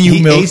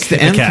aced the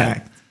a MCAT.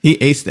 cat? He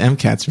aced the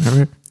MCATs.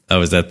 Remember?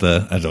 Oh, is that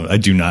I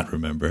do not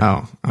remember.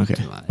 Oh, okay.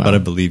 But I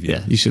believe you.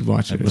 You should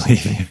watch it.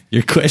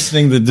 You're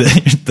questioning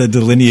the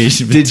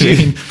delineation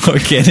between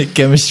organic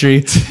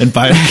chemistry and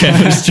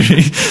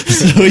biochemistry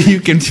so you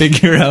can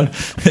figure out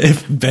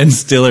if Ben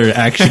Stiller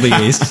actually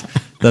aced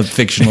the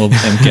fictional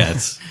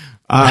MCATs.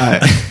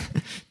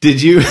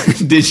 Did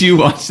you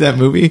watch that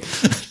movie?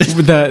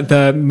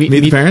 The Meet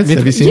the Parents?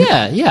 Have you seen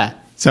it? Yeah.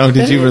 So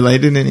did you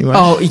relate in any way?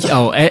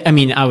 I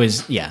mean, I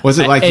was, yeah. Was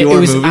it like your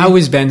movie? I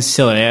was Ben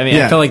Stiller. I mean,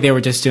 I felt like they were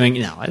just doing,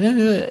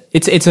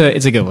 it's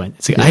a good one.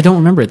 I don't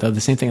remember it though. The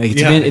same thing. Like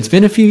it's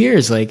been a few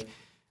years. Like,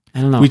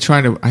 I don't know.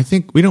 I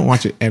think we don't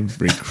watch it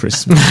every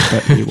Christmas,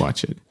 but we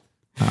watch it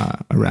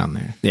around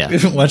there. Yeah. We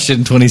haven't watched it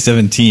in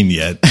 2017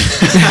 yet,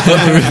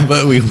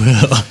 but we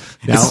will.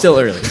 It's still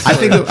early. I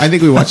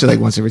think we watch it like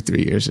once every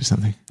 3 years or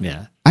something.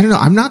 Yeah. I don't know.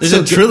 I'm not There's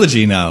a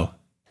trilogy now.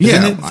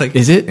 Yeah. It's like,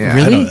 is it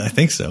really? I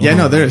think so. Yeah,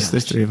 no, there's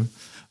 3 of them.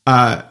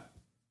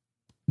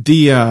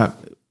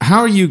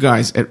 How are you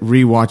guys at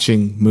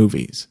rewatching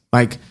movies?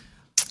 Like,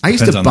 I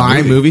used to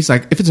buy movies.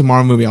 Like, if it's a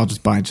Marvel movie, I'll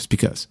just buy it just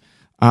because.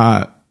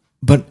 But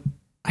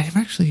I never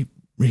actually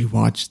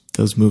rewatched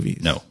those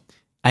movies. No.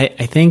 I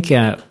think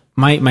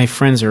my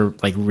friends are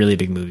like really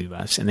big movie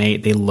buffs, and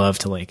they love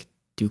to like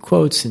do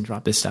quotes and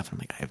drop this stuff. I'm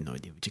like, I have no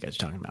idea what you guys are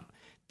talking about.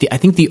 I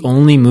think the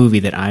only movie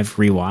that I've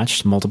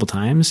rewatched multiple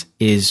times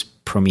is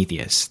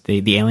Prometheus,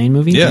 the alien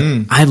movie.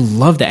 Yeah. I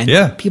love that.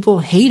 And people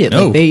hate it.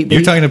 No, like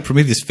you're talking to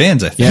Prometheus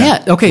fans, I think.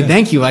 Yeah. Okay. Yeah.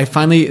 Thank you. I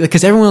finally,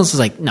 because everyone else is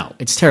like, no,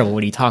 it's terrible.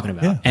 What are you talking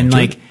about? Yeah, and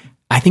like,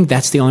 I think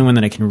that's the only one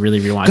that I can really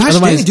rewatch. Gosh dang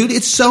Otherwise, it, dude,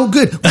 it's so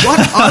good. What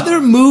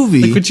other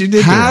movie what you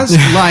did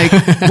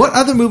what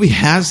other movie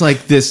has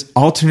like this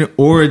alternate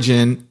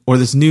origin or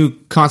this new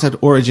concept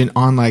origin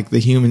on like the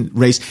human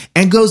race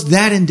and goes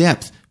that in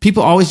depth?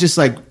 People always just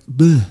like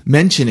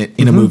mention it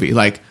in a movie,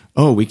 like,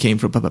 oh, we came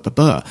from blah, blah, blah,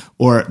 blah.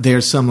 Or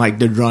there's some like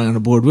they're drawing on a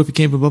board, we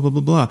came from blah, blah,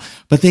 blah, blah.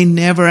 But they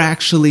never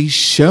actually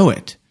show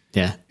it.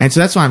 yeah. And so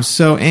that's why I'm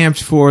so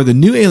amped for the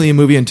new Alien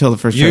movie until the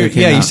first trailer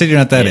came out. You said you're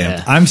not that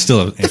Yeah. amped. I'm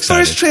still excited. The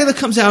first trailer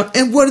comes out,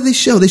 and what do they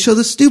show? They show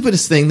the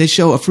stupidest thing. They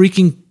show a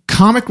freaking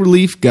comic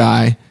relief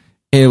guy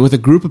with a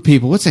group of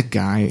people. What's that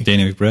guy?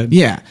 Danny McBride?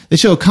 Yeah. They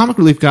show a comic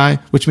relief guy,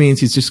 which means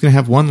he's just going to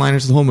have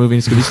one-liners the whole movie, and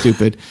it's going to be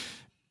stupid.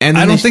 And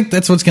I don't think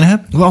that's what's going to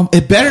happen. Well,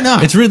 it better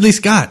not. It's Ridley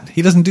Scott.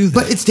 He doesn't do that.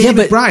 But it's Dan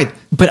McBride.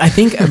 But I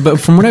think, but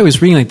from what I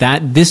was reading, like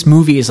that, this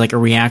movie is like a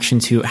reaction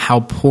to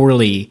how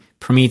poorly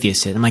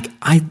Prometheus did. I'm like,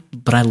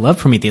 but I love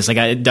Prometheus. Like,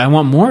 I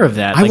want more of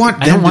that. I Like, want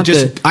I them don't to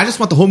want I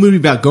just want the whole movie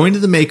about going to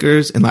the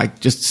makers and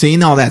like just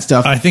seeing all that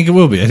stuff. I think it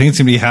will be. I think it's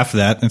going to be half of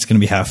that, and it's going to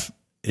be half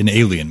an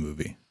Alien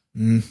movie.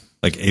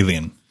 Like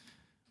Alien.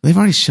 They've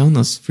already shown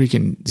those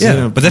freaking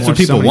Yeah, but that's what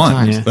people so many want.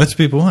 times. Yeah. That's what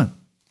people want.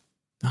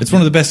 It's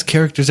one of the best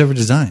characters ever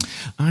designed.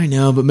 I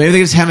know, but maybe they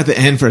just have him at the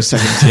end for a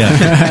second.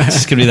 Yeah. It's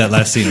just going to be that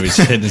last scene where he's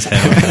hitting his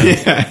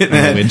head on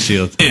the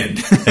windshield. And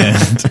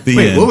the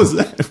Wait, end. what was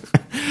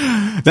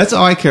that? That's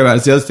all I care about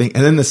is the other thing.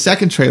 And then the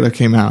second trailer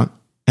came out,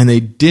 and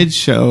they did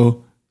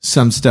show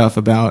some stuff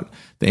about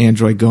the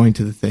android going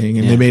to the thing,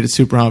 and they made it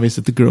super obvious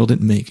that the girl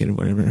didn't make it or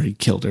whatever, or he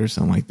killed her or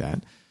something like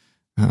that,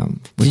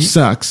 which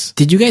sucks.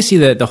 Did you guys see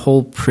the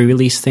whole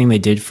pre-release thing they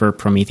did for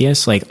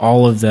Prometheus? Like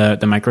all of the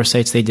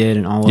microsites they did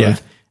and all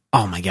of.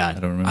 Oh my god! I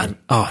don't remember.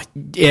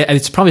 Yeah,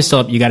 it's probably still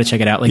up. You got to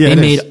check it out. Like Yeah, they it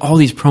made is. all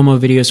these promo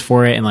videos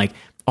for it and like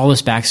all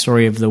this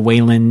backstory of the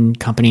Wayland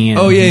company. And,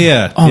 Oh,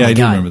 yeah. Oh Yeah, my I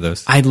do god! remember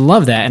those. I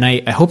love that, and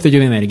I hope they're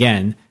doing that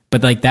again.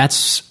 But like I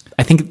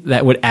think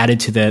that would added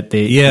to the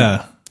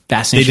Yeah. They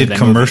fascination. did of that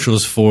movie.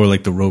 commercials for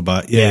like the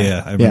robot.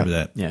 Yeah. I remember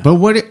that. Yeah. But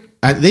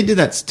they did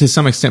that to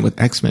some extent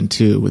with X-Men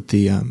too, with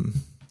the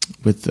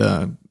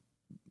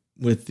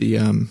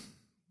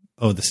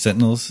Oh, the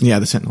Sentinels?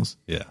 the Sentinels.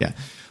 Yeah. Yeah.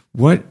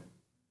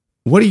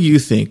 What do you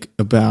think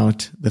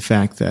about the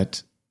fact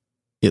that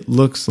it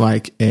looks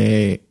like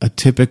a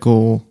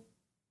typical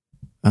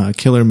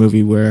killer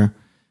movie where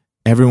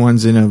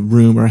everyone's in a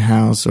room or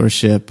house or a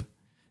ship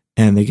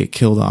and they get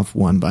killed off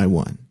one by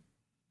one?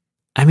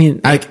 I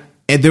mean,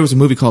 And there was a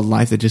movie called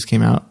Life that just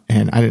came out,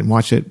 and I didn't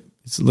watch it.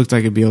 It looked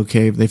like it'd be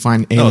okay. They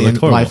find alien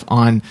horrible. life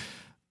on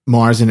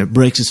Mars, and it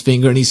breaks his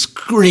finger, and he's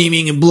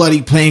screaming in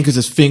bloody pain because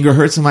his finger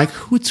hurts. I'm like,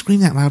 who would scream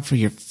that loud for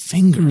your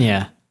finger?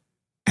 yeah.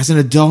 As an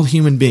adult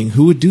human being,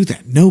 who would do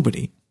that?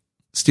 Nobody.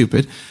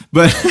 Stupid.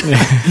 But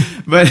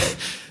but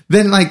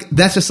then like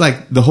that's just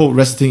like the whole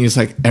rest of the thing is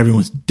like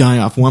everyone's dying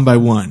off one by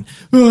one.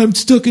 Oh, I'm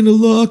stuck in a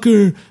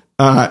locker.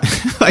 Like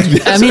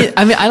I mean,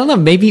 I don't know.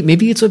 Maybe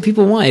it's what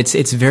people want.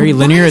 It's very Why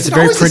linear. is It's it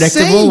very always the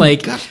predictable. same?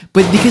 Like, God.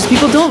 but because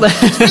people don't.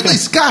 Ridley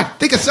Scott,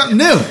 think of something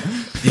new.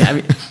 Yeah, I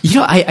mean,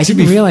 I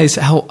didn't realize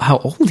how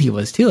old he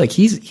was too. Like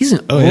he's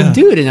an old yeah.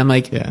 dude, and I'm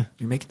like, Yeah.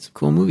 you're making some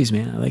cool movies,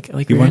 man. I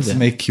like. He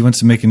wants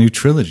to make a new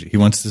trilogy. He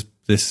wants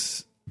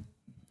this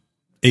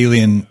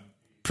Alien.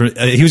 He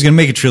was going to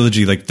make a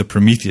trilogy like the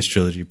Prometheus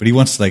trilogy, but he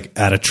wants to like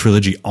add a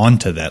trilogy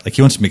onto that. Like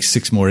he wants to make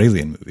 6 more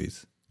Alien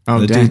movies. Oh,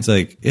 the dang. dude's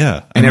like,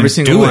 yeah, And every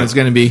single one is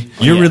going to be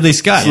You're Ridley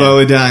Scott.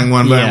 slowly dying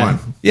one by one.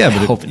 Yeah, I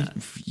but hope not.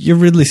 you're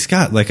Ridley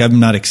Scott. Like I'm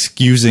not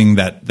excusing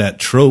that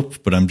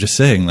trope, but I'm just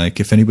saying like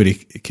if anybody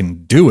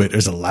can do it,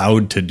 is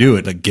allowed to do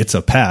it, like gets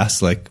a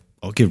pass, like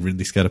I'll give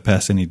Ridley Scott a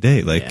pass any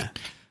day. Like Yeah.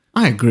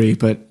 I agree,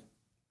 but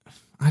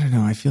I don't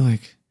know. I feel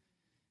like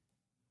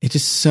it's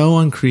just so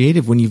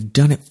uncreative when you've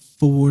done it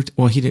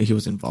well, he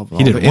was involved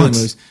with He all did the it Alien once.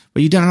 movies,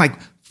 but you've done it like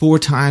 4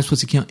 times.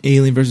 What's the count?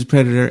 Alien versus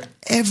Predator.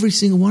 Every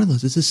single one of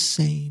those is the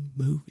same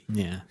movie.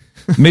 Yeah.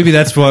 maybe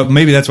that's why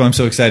I'm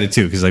so excited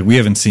too, because like we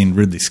haven't seen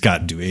Ridley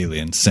Scott do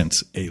Alien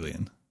since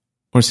Alien,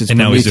 Or since and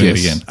now he's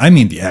Prometheus. doing it again. I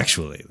mean the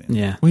actual Alien.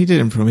 Yeah. Well, he did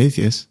in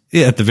Prometheus.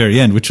 Yeah, at the very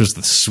end, which was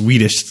the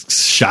sweetest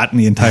shot in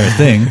the entire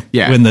thing.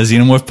 Yeah. When the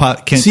xenomorph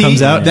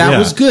comes out. That Yeah.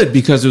 was good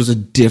because it was a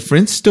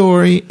different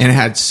story and it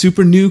had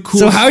super new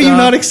cool So how are you stuff.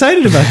 not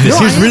excited about this? No,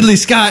 Here's I am. Ridley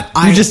Scott.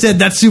 You just said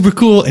that's super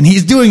cool, and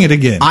he's doing it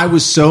again. I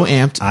was so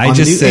amped I on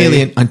just the new say,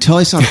 Alien until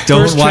I saw the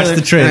don't first watch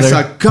the trailer. And I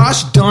saw,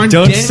 gosh darn,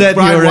 Don't Danny set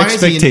McBride, your why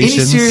is he in any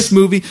expectations. serious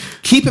movie?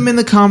 Keep him in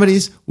the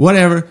comedies,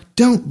 whatever.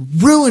 Don't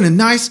ruin a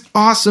nice,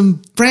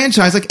 awesome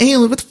franchise like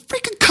Alien with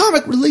freaking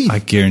comic relief. I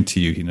guarantee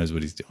you, he knows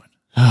what he's doing.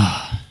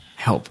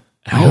 Help.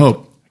 I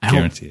hope.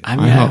 Guarantee it. I'm,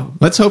 I yeah. hope.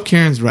 Let's hope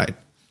Karen's right.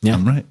 Yeah.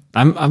 I'm right.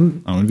 I'm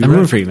gonna be rooting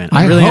right. for you, man.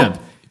 I I really hope am.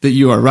 that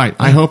you are right.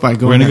 I hope I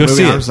go We're in gonna that go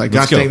movie. see I it. was like,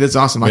 Let's gosh go. dang, that's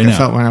awesome. Like Right I now.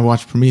 felt when I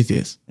watched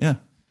Prometheus. Yeah,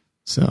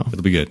 So,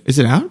 it'll be good is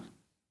it out?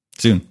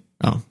 soon.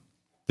 Oh,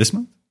 This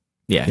month?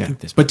 Yeah. I yeah. think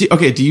this. But do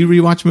you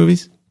rewatch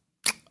movies?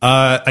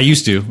 I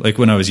used to, like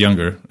when I was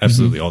younger,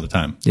 absolutely all the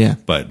time. Yeah.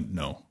 But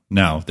no,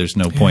 now. There's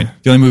no point.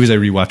 The only movies I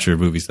rewatch are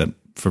movies that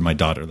for my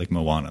daughter, like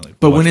Moana. Like,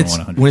 but when it's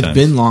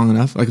been long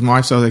enough, like my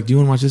wife's always like, "Do you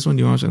want to watch this one?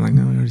 Do you want to watch it?" I'm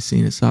like, "No, I already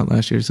seen it. Saw it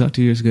last year. Saw it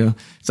 2 years ago."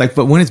 It's like,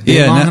 but when it's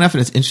been long enough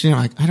and it's interesting, I'm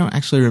like, I don't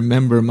actually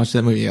remember much of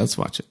that movie. Let's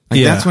watch it.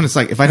 Like that's when it's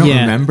like, if I don't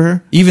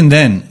remember, even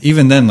then,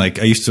 like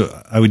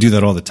I would do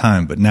that all the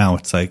time. But now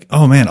it's like,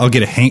 oh man, I'll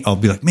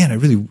be like, man,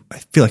 I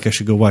feel like I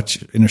should go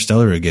watch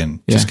Interstellar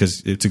again just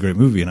because it's a great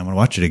movie and I'm gonna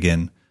watch it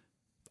again.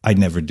 I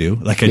never do.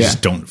 Like I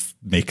just don't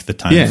make the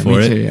time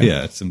for it.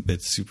 Too,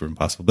 it's super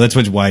impossible. But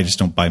that's why I just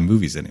don't buy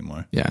movies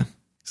anymore. Yeah.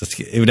 So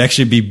it would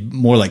actually be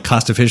more like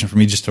cost efficient for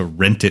me just to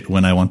rent it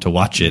when I want to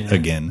watch it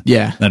again.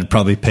 Yeah. I'd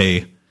probably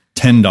pay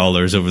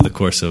 $10 over the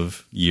course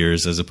of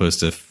years as opposed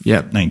to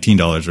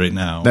 $19 right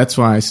now. That's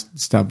why I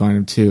stopped buying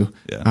them too.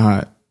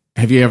 Yeah.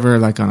 Have you ever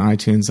like on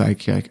iTunes,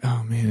 like, you're like,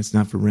 oh man, it's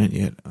not for rent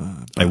yet.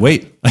 I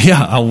wait.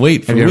 Yeah. I'll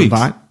wait for weeks. Have you ever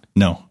bought?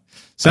 No.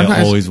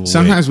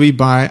 Sometimes we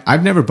buy.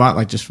 I've never bought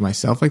like just for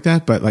myself like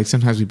that, but like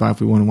sometimes we buy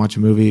if we want to watch a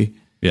movie.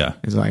 Yeah,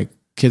 it's like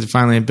kids are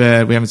finally in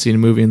bed. We haven't seen a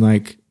movie in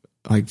like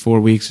 4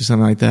 weeks or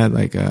something like that.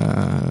 Like,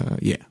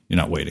 you're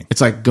not waiting.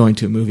 It's like going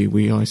to a movie.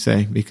 We always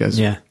say because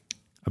I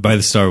buy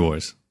the Star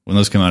Wars when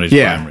those come out. I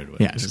just buy them right away.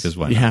 Yeah, just because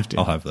why you not? have to.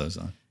 I'll have those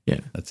on. Yeah,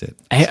 that's it.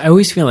 I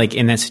always feel like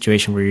in that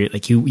situation where you're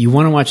like you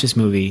want to watch this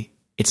movie,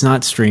 it's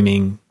not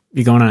streaming.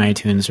 You're going on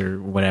iTunes or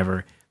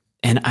whatever,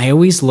 and I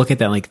always look at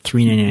that like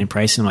 $3.99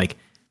 price and I'm like,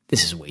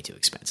 this is way too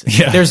expensive.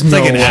 Yeah, there's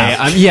no way.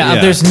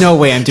 There's no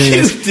way I'm doing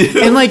this.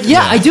 And like,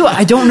 I do.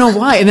 I don't know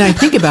why. And then I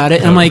think about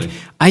it, and I'm like,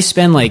 I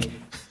spend like,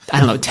 I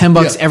don't know,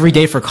 $10 every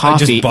day for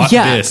coffee. I just bought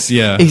this.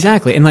 Yeah,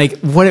 exactly. And like,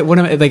 what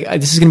am I like?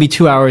 This is going to be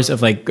 2 hours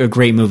of like a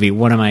great movie.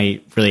 What am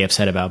I really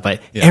upset about?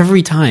 But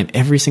every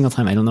single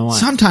time, I don't know why.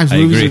 Sometimes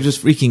movies are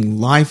just freaking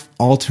life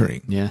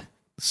altering. Yeah,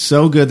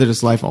 so good that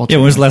it's life altering.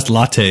 Yeah, when was the last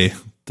latte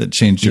that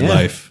changed your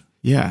life?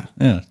 Yeah.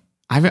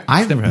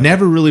 I've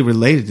never really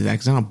related to that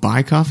because I don't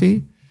buy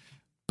coffee.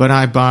 But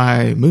I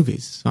buy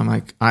movies. So I'm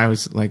like, I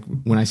always like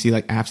when I see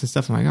like apps and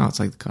stuff, I'm like, oh, it's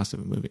like the cost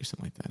of a movie or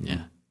something like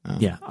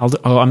that.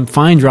 I'm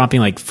fine dropping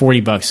like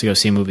 $40 to go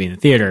see a movie in the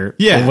theater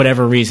for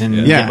whatever reason.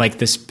 Get like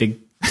this big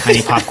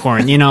tiny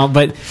popcorn,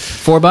 but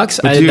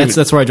 $4,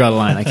 that's where I draw the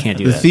line. I can't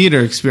do that. The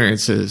theater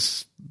experience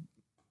is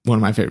one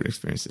of my favorite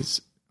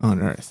experiences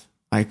on earth.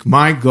 Like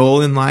my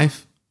goal in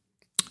life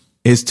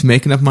is to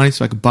make enough money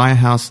so I could buy a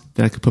house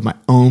that I could put my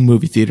own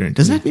movie theater in.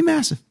 Doesn't have to be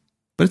massive.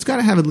 But it's got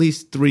to have at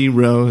least 3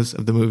 rows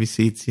of the movie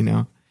seats,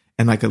 and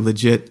like a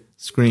legit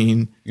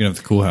screen. You're gonna have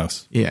the cool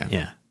house.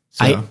 Yeah.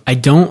 So. I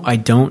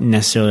don't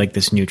necessarily like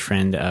this new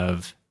trend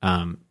of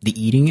the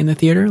eating in the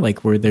theater,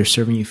 like where they're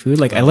serving you food.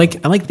 Like I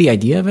like the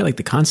idea of it, like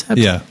the concept.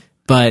 Yeah.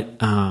 But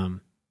I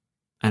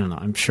don't know.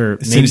 I'm sure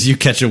as soon as you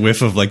catch a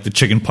whiff of like the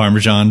chicken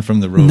parmesan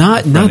from the road,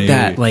 not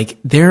that. Like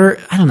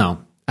I don't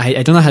know.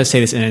 I don't know how to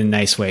say this in a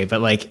nice way,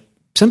 but like.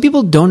 Some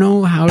people don't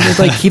know how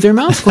to like keep their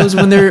mouths closed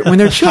when they're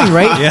chewing,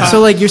 right? Yeah.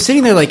 So like you're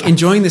sitting there like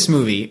enjoying this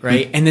movie,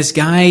 right? And this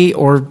guy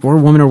or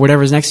woman or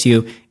whatever is next to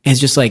you is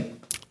just like,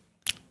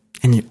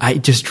 and I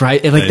just try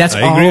like that's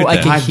all I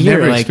can hear.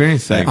 Never like,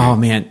 experienced that. Oh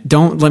man,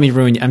 don't let me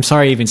ruin you. I'm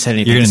sorry I even said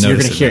anything. You're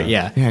gonna hear it.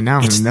 Yeah, now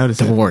I'm gonna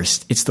notice it. The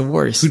worst. It's the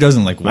worst. Who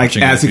doesn't like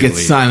watching? Like as it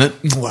gets silent.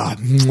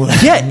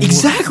 Yeah,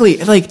 exactly.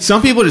 Like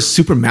some people are just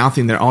super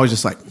mouthing. They're always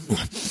just like.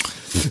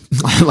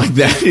 Like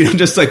that,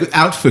 just like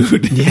without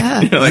food. Yeah.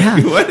 You're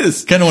like, what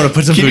is? Kind of want to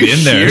put some food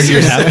in there.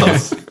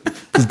 Just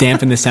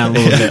dampen the sound a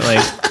little bit.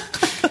 Like,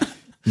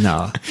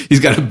 no.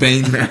 He's got a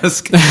Bane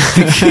mask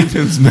to keep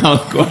his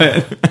mouth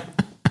quiet.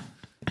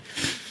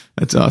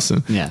 That's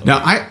awesome. Yeah.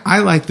 Now, I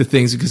like the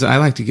things because I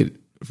like to get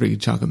a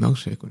freaking chocolate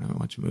milkshake when I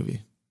watch a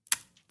movie.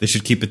 They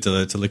should keep it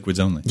to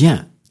liquids only.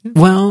 Yeah.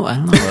 Well, I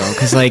don't know,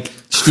 because like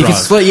you can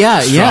split.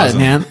 Yeah,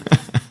 man.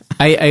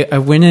 I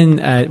went in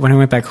when I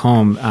went back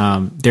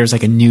home. There's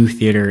like a new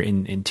theater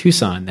in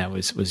Tucson that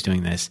was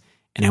doing this,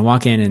 and I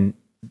walk in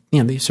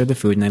and they serve the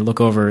food, and I look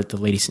over at the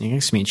lady sitting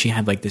next to me, and she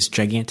had like this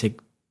gigantic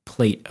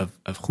plate of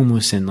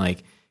hummus and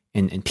like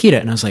and pita,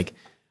 and I was like,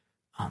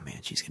 oh man,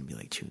 she's gonna be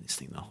like chewing this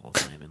thing the whole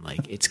time, and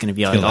like it's gonna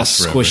be like all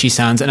squishy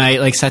sounds. And I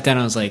like sat down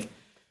and I was like,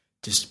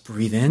 just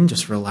breathe in,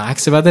 just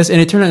relax about this.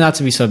 And it turned out not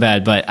to be so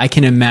bad, but I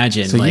can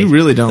imagine. So you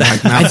really don't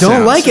like mouth I don't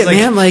sounds. like it,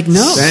 man. Like,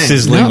 no.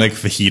 Sizzling like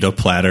fajita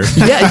platter.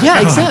 Yeah,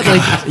 exactly.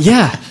 Like,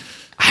 yeah.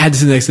 I had to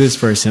sit next to this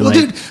person. Well,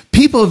 dude,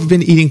 people have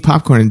been eating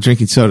popcorn and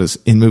drinking sodas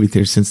in movie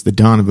theaters since the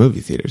dawn of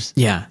movie theaters.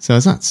 Yeah. So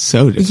it's not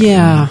so different.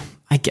 Yeah.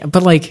 I get,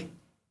 but like,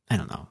 I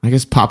don't know. I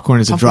guess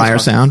popcorn is a drier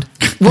sound.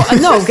 Well,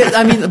 no,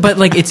 I mean, but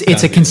like it's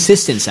a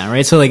consistent sound,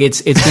 right? So like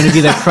it's going to be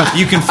that crunch.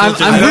 You can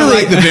filter. I don't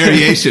like the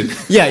variation.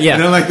 Yeah. I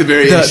don't like the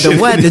variation.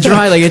 The wet, the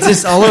dry, like it's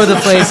just all over the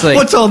place. Like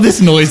what's all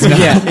this noise now?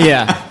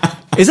 Yeah.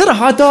 Is that a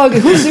hot dog?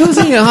 Who's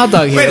eating a hot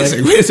dog here? Wait a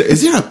second.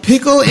 Is there a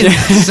pickle in a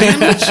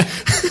sandwich?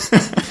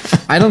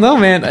 I don't know,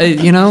 man.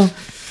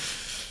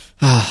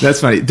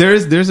 That's funny.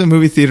 There's a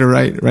movie theater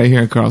right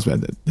here in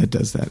Carlsbad that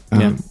does that.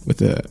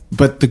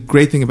 But the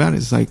great thing about it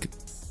is like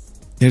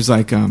there's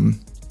like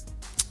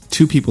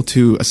 2 people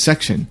to a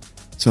section,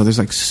 so there's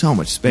like so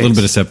much space. A little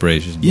bit of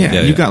separation.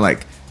 Yeah, you got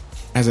like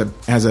as a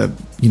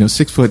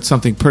 6 foot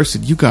something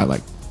person, you got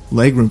like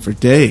leg room for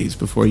days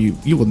before you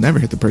will never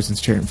hit the person's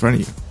chair in front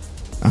of you.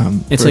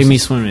 It's like me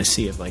swimming in a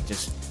sea of like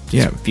just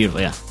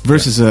beautiful, yeah.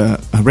 Versus a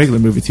regular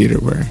movie theater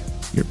where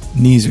your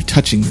knees are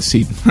touching the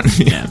seat in front of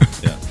you.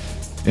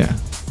 Yeah.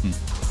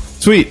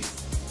 Sweet.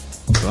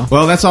 Cool.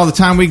 Well, that's all the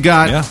time we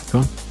got. Yeah.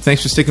 Cool.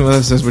 Thanks for sticking with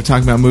us as we're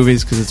talking about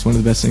movies because it's one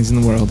of the best things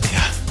in the world.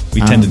 Yeah.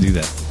 We tend to do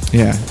that.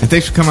 Yeah. And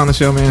thanks for coming on the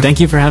show, man. Thank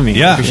you for having me.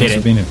 Yeah. Appreciate Thanks it.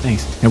 for being here.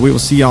 Thanks. And we will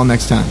see y'all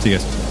next time. See you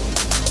guys.